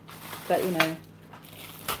 isn't it? But, you know.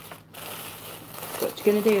 What you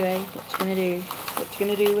gonna do, eh? What you gonna do? What you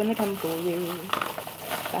gonna do when they come for you?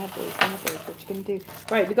 Bad boys, what you gonna do?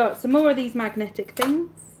 Right, we got some more of these magnetic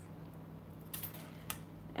things.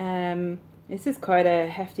 This is quite a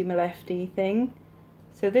hefty malefty thing.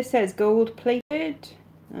 So this says gold plated.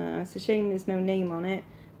 It's a shame there's no name on it,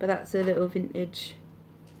 but that's a little vintage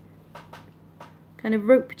kind of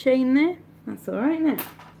rope chain there. That's alright, isn't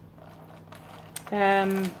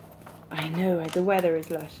it? I know, the weather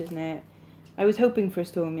is lush, isn't it? I was hoping for a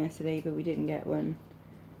storm yesterday, but we didn't get one.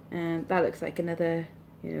 That looks like another,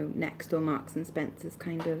 you know, next or Marks and Spencer's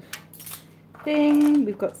kind of thing.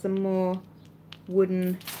 We've got some more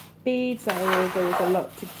wooden beads that all goes a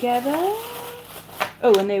lot together.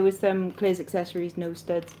 Oh, and there was some Claire's Accessories, no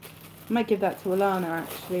studs. I might give that to Alana,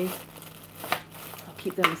 actually. I'll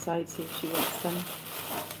keep them aside, see if she wants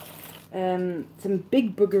them. Some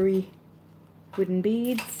big boogery wooden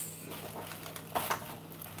beads.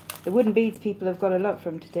 The wooden beads people have got a lot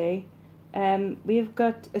from today. We've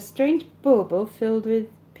got a strange bauble filled with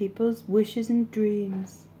people's wishes and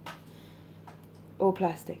dreams. All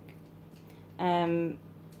plastic.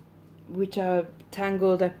 Which are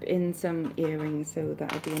tangled up in some earrings, so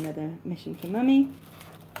that'll be another mission for Mummy.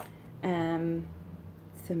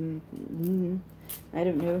 Some, I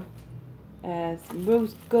don't know, some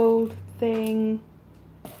rose gold thing,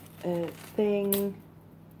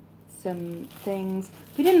 some things.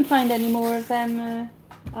 We didn't find any more of them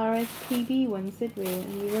RSPB ones, did we?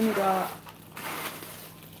 And we've only got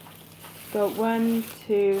 1,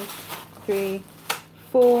 2, 3,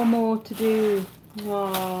 4 more to do.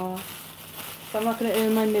 Aww. So I'm not going to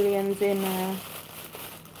earn my millions in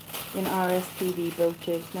RSPB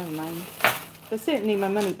vouchers. Never mind. But certainly my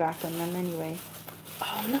money back on them anyway.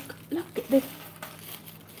 Oh, look at this.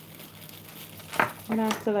 I'm going to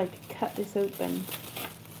have to like cut this open.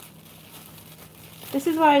 This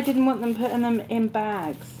is why I didn't want them putting them in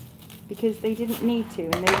bags. Because they didn't need to,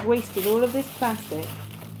 and they've wasted all of this plastic.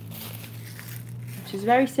 Which is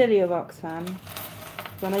very silly of Oxfam.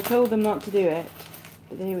 When I told them not to do it.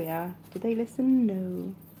 But there we are. Did they listen?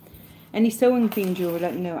 No. Any sewing themed jewellery,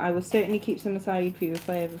 let me know. I will certainly keep some aside for you if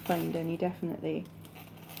I ever find any, definitely.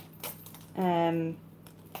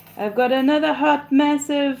 I've got another hot mess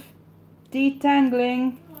of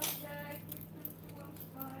detangling.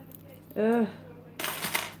 Ugh.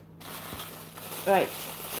 Right.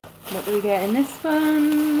 What do we get in this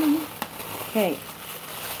one? Okay.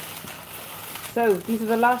 So, these are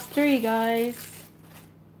the last three, guys.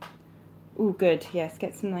 Ooh, good. Yes,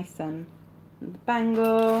 get some nice sun. And the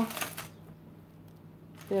bangle.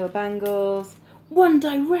 Little bangles. One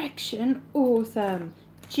Direction. Awesome.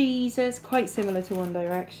 Jesus. Quite similar to One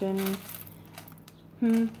Direction.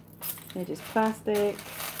 They're just plastic.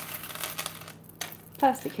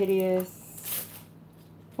 Plastic hideous.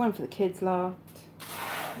 One for the kids lot.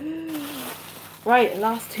 Right,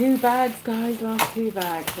 last two bags, guys. Last two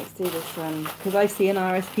bags. Let's do this one. Because I see an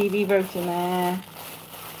RSPB vote in there.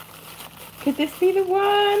 Could this be the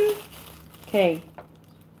one? Okay.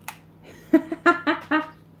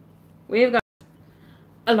 We've got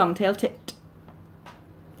a long-tailed tit.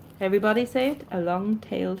 Everybody say it? A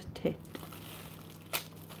long-tailed tit.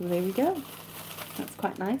 So there we go. That's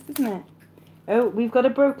quite nice, isn't it? Oh, we've got a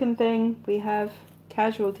broken thing. We have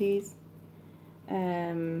casualties.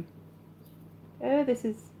 Oh, this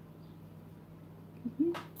is...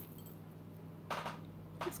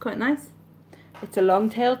 That's quite nice. It's a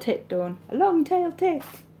long-tailed tit, Dawn. A long-tailed tit.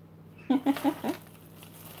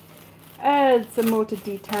 Some more to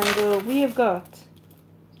detangle. We have got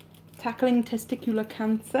tackling testicular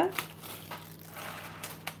cancer.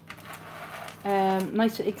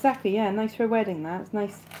 Nice, exactly, yeah, nice for a wedding. That's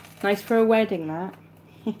nice for a wedding. That.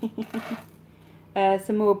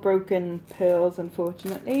 Some more broken pearls,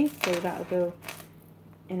 unfortunately, so that'll go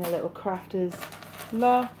in a little crafter's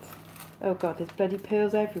lot. Oh god, there's bloody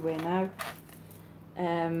pearls everywhere now.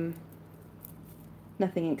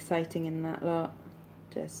 Nothing exciting in that lot.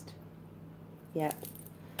 Just, yep.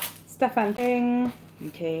 Stuff and thing.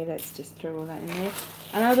 Okay, let's just throw all that in there.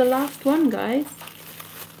 And now the last one, guys.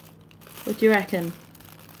 What do you reckon?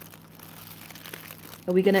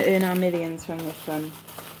 Are we going to earn our millions from this one?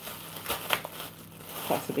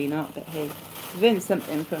 Possibly not, but hey, we've earned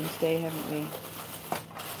something from today, haven't we?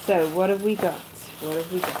 So, what have we got? What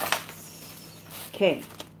have we got? Okay.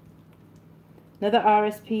 Another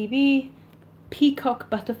RSPB. Peacock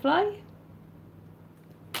butterfly.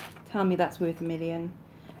 Tell me that's worth $1 million.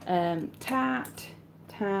 Tat.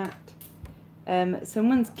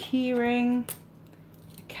 Someone's keyring.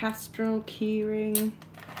 A Castrol keyring.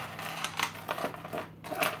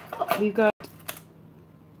 We've got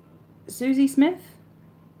Susie Smith.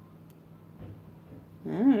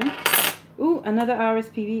 Ooh, another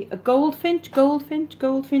RSPB. A goldfinch,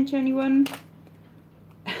 anyone?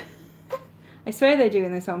 I swear they're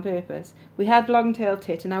doing this on purpose. We had long-tailed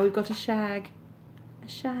tit and now we've got a shag. A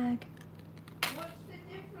shag. What's the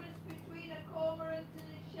difference between a cormorant and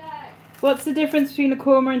a shag? What's the difference between a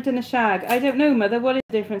cormorant and a shag? I don't know, Mother. What is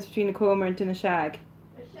the difference between a cormorant and a shag?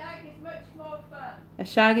 A shag is much more fun. A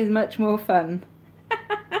shag is much more fun.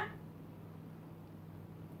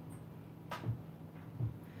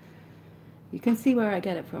 You can see where I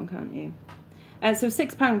get it from, can't you? So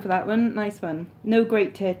 £6 for that one. Nice one. No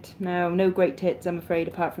great tit. No great tits, I'm afraid,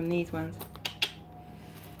 apart from these ones.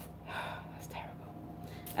 That's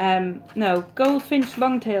terrible. No, goldfinch,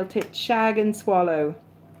 long-tailed tit, shag and swallow.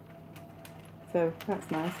 So that's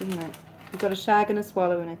nice, isn't it? We've got a shag and a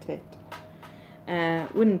swallow and a tit.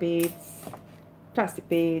 Wooden beads, plastic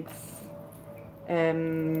beads,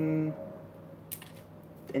 an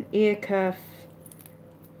ear cuff,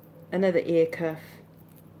 another ear cuff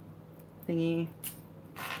thingy,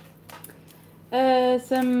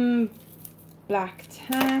 some black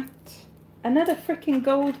tat, another freaking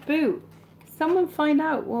gold boot. Someone find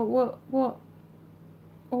out what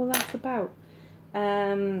all that's about.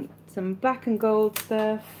 Some black and gold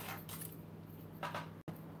stuff.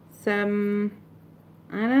 Some,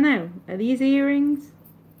 I don't know, are these earrings?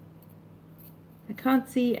 I can't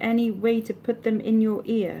see any way to put them in your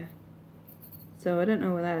ear. So I don't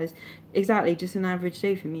know what that is. Exactly, just an average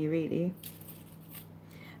day for me, really.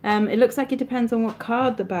 It looks like it depends on what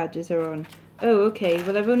card the badges are on. Oh, okay.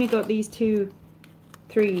 Well, I've only got these 3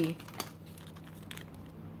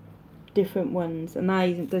 different ones, and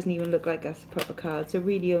that doesn't even look like that's a proper card, so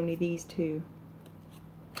really only these two.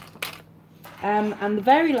 And the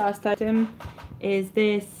very last item is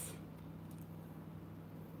this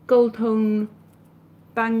gold tone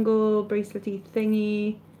bangle bracelety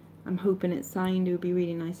thingy. I'm hoping it's signed. It would be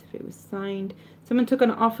really nice if it was signed. Someone took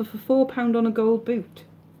an offer for £4 on a gold boot.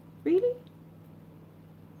 Really?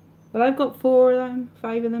 Well, I've got 4 of them,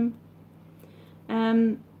 5 of them.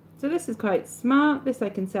 So this is quite smart. This I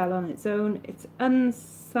can sell on its own. It's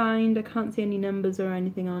unsigned. I can't see any numbers or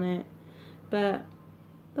anything on it, but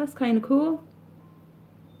that's kind of cool.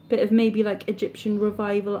 Bit of maybe like Egyptian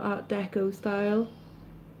revival Art Deco style.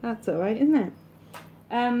 That's alright, isn't it?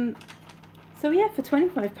 So yeah, for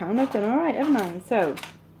 £25 I've done alright, haven't I? So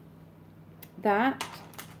that,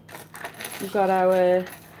 we've got our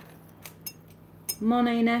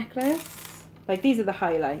Monet necklace. Like, these are the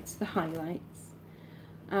highlights,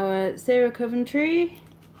 Our Sarah Coventry.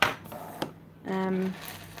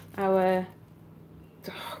 Our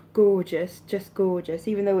gorgeous, just gorgeous.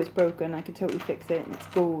 Even though it's broken, I can totally fix it. It's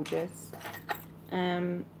gorgeous.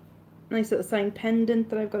 Nice little signed pendant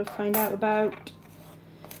that I've got to find out about.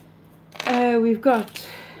 We've got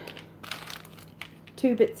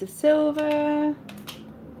 2 bits of silver,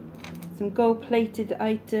 some gold-plated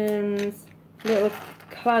items, little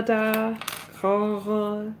claddagh,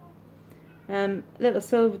 little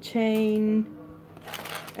silver chain,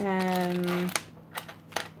 some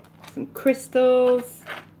crystals,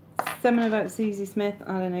 something about Susie Smith,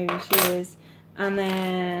 I don't know who she is, and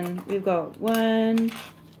then we've got 1,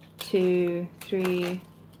 2, 3,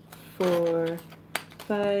 4,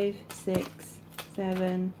 5, 6,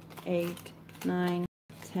 7, 8, 9,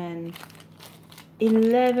 10,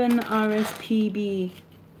 11 RSPB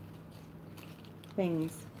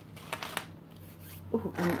things.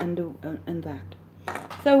 Oh, and that.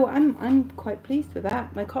 So I'm quite pleased with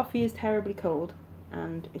that. My coffee is terribly cold,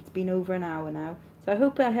 and it's been over an hour now. So I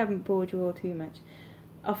hope I haven't bored you all too much.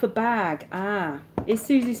 Off a bag. Is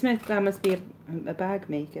Susie Smith? That must be a bag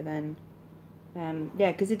maker then.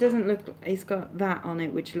 Yeah, because it doesn't look. It's got that on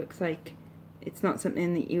it, which looks like it's not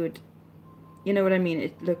something that you would. You know what I mean?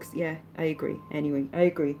 It looks. Yeah, I agree. Anyway, I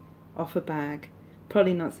agree. Off a bag.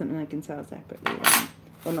 Probably not something I can sell separately.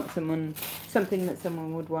 Or not something that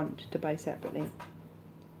someone would want to buy separately.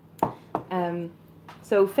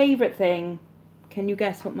 So favourite thing, can you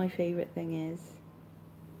guess what my favourite thing is?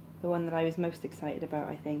 The one that I was most excited about,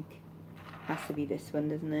 I think, has to be this one,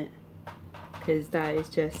 doesn't it? Because that is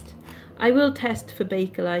just, I will test for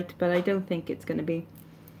Bakelite, but I don't think it's going to be,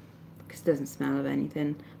 because it doesn't smell of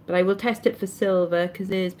anything. But I will test it for silver, because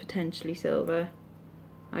there is potentially silver,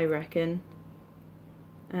 I reckon.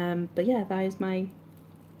 But yeah, that is my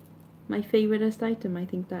favouriteest item, I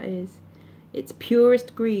think that is. It's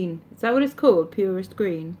Purest Green. Is that what it's called? Purest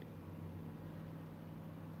Green?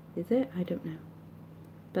 Is it? I don't know.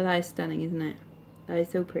 But that is stunning, isn't it? That is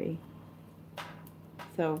so pretty.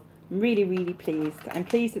 So, I'm really, really pleased. I'm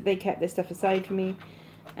pleased that they kept this stuff aside for me.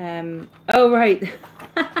 Oh, right.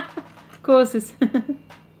 Of course it's...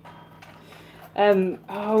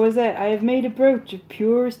 oh, was it? I have made a brooch of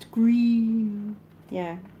Purest Green.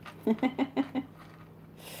 Yeah.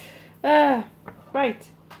 Right.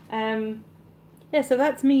 Yeah, so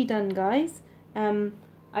that's me done, guys.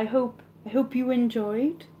 I hope you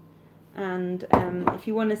enjoyed, and if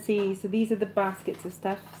you want to see, so these are the baskets of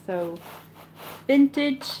stuff. So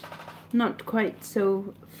vintage, not quite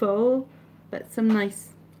so full, but some nice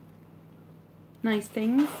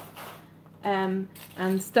things, and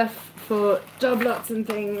stuff for job lots and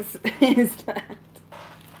things is that.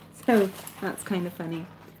 So that's kind of funny.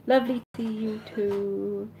 Lovely to see you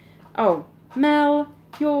too. Oh, Mel,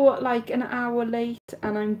 you're like an hour late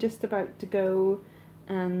and I'm just about to go,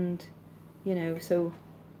 and you know, so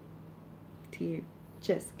to you.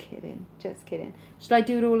 Just kidding, just kidding. Should I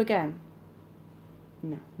do it all again?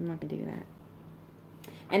 No, I'm not gonna do that.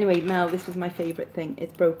 Anyway, Mel, this was my favourite thing.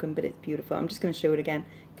 It's broken, but it's beautiful. I'm just gonna show it again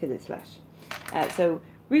because it's lush. So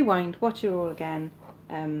rewind, watch it all again,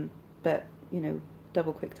 but you know,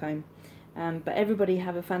 double quick time. But everybody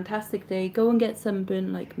have a fantastic day. Go and get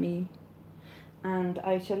sunburn like me. And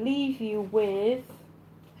I shall leave you with...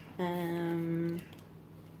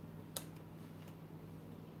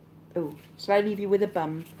 oh, shall I leave you with a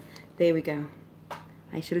bum? There we go.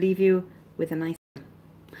 I shall leave you with a nice...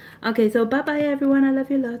 Okay, so bye-bye everyone. I love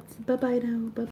you lots. Bye-bye now. Bye.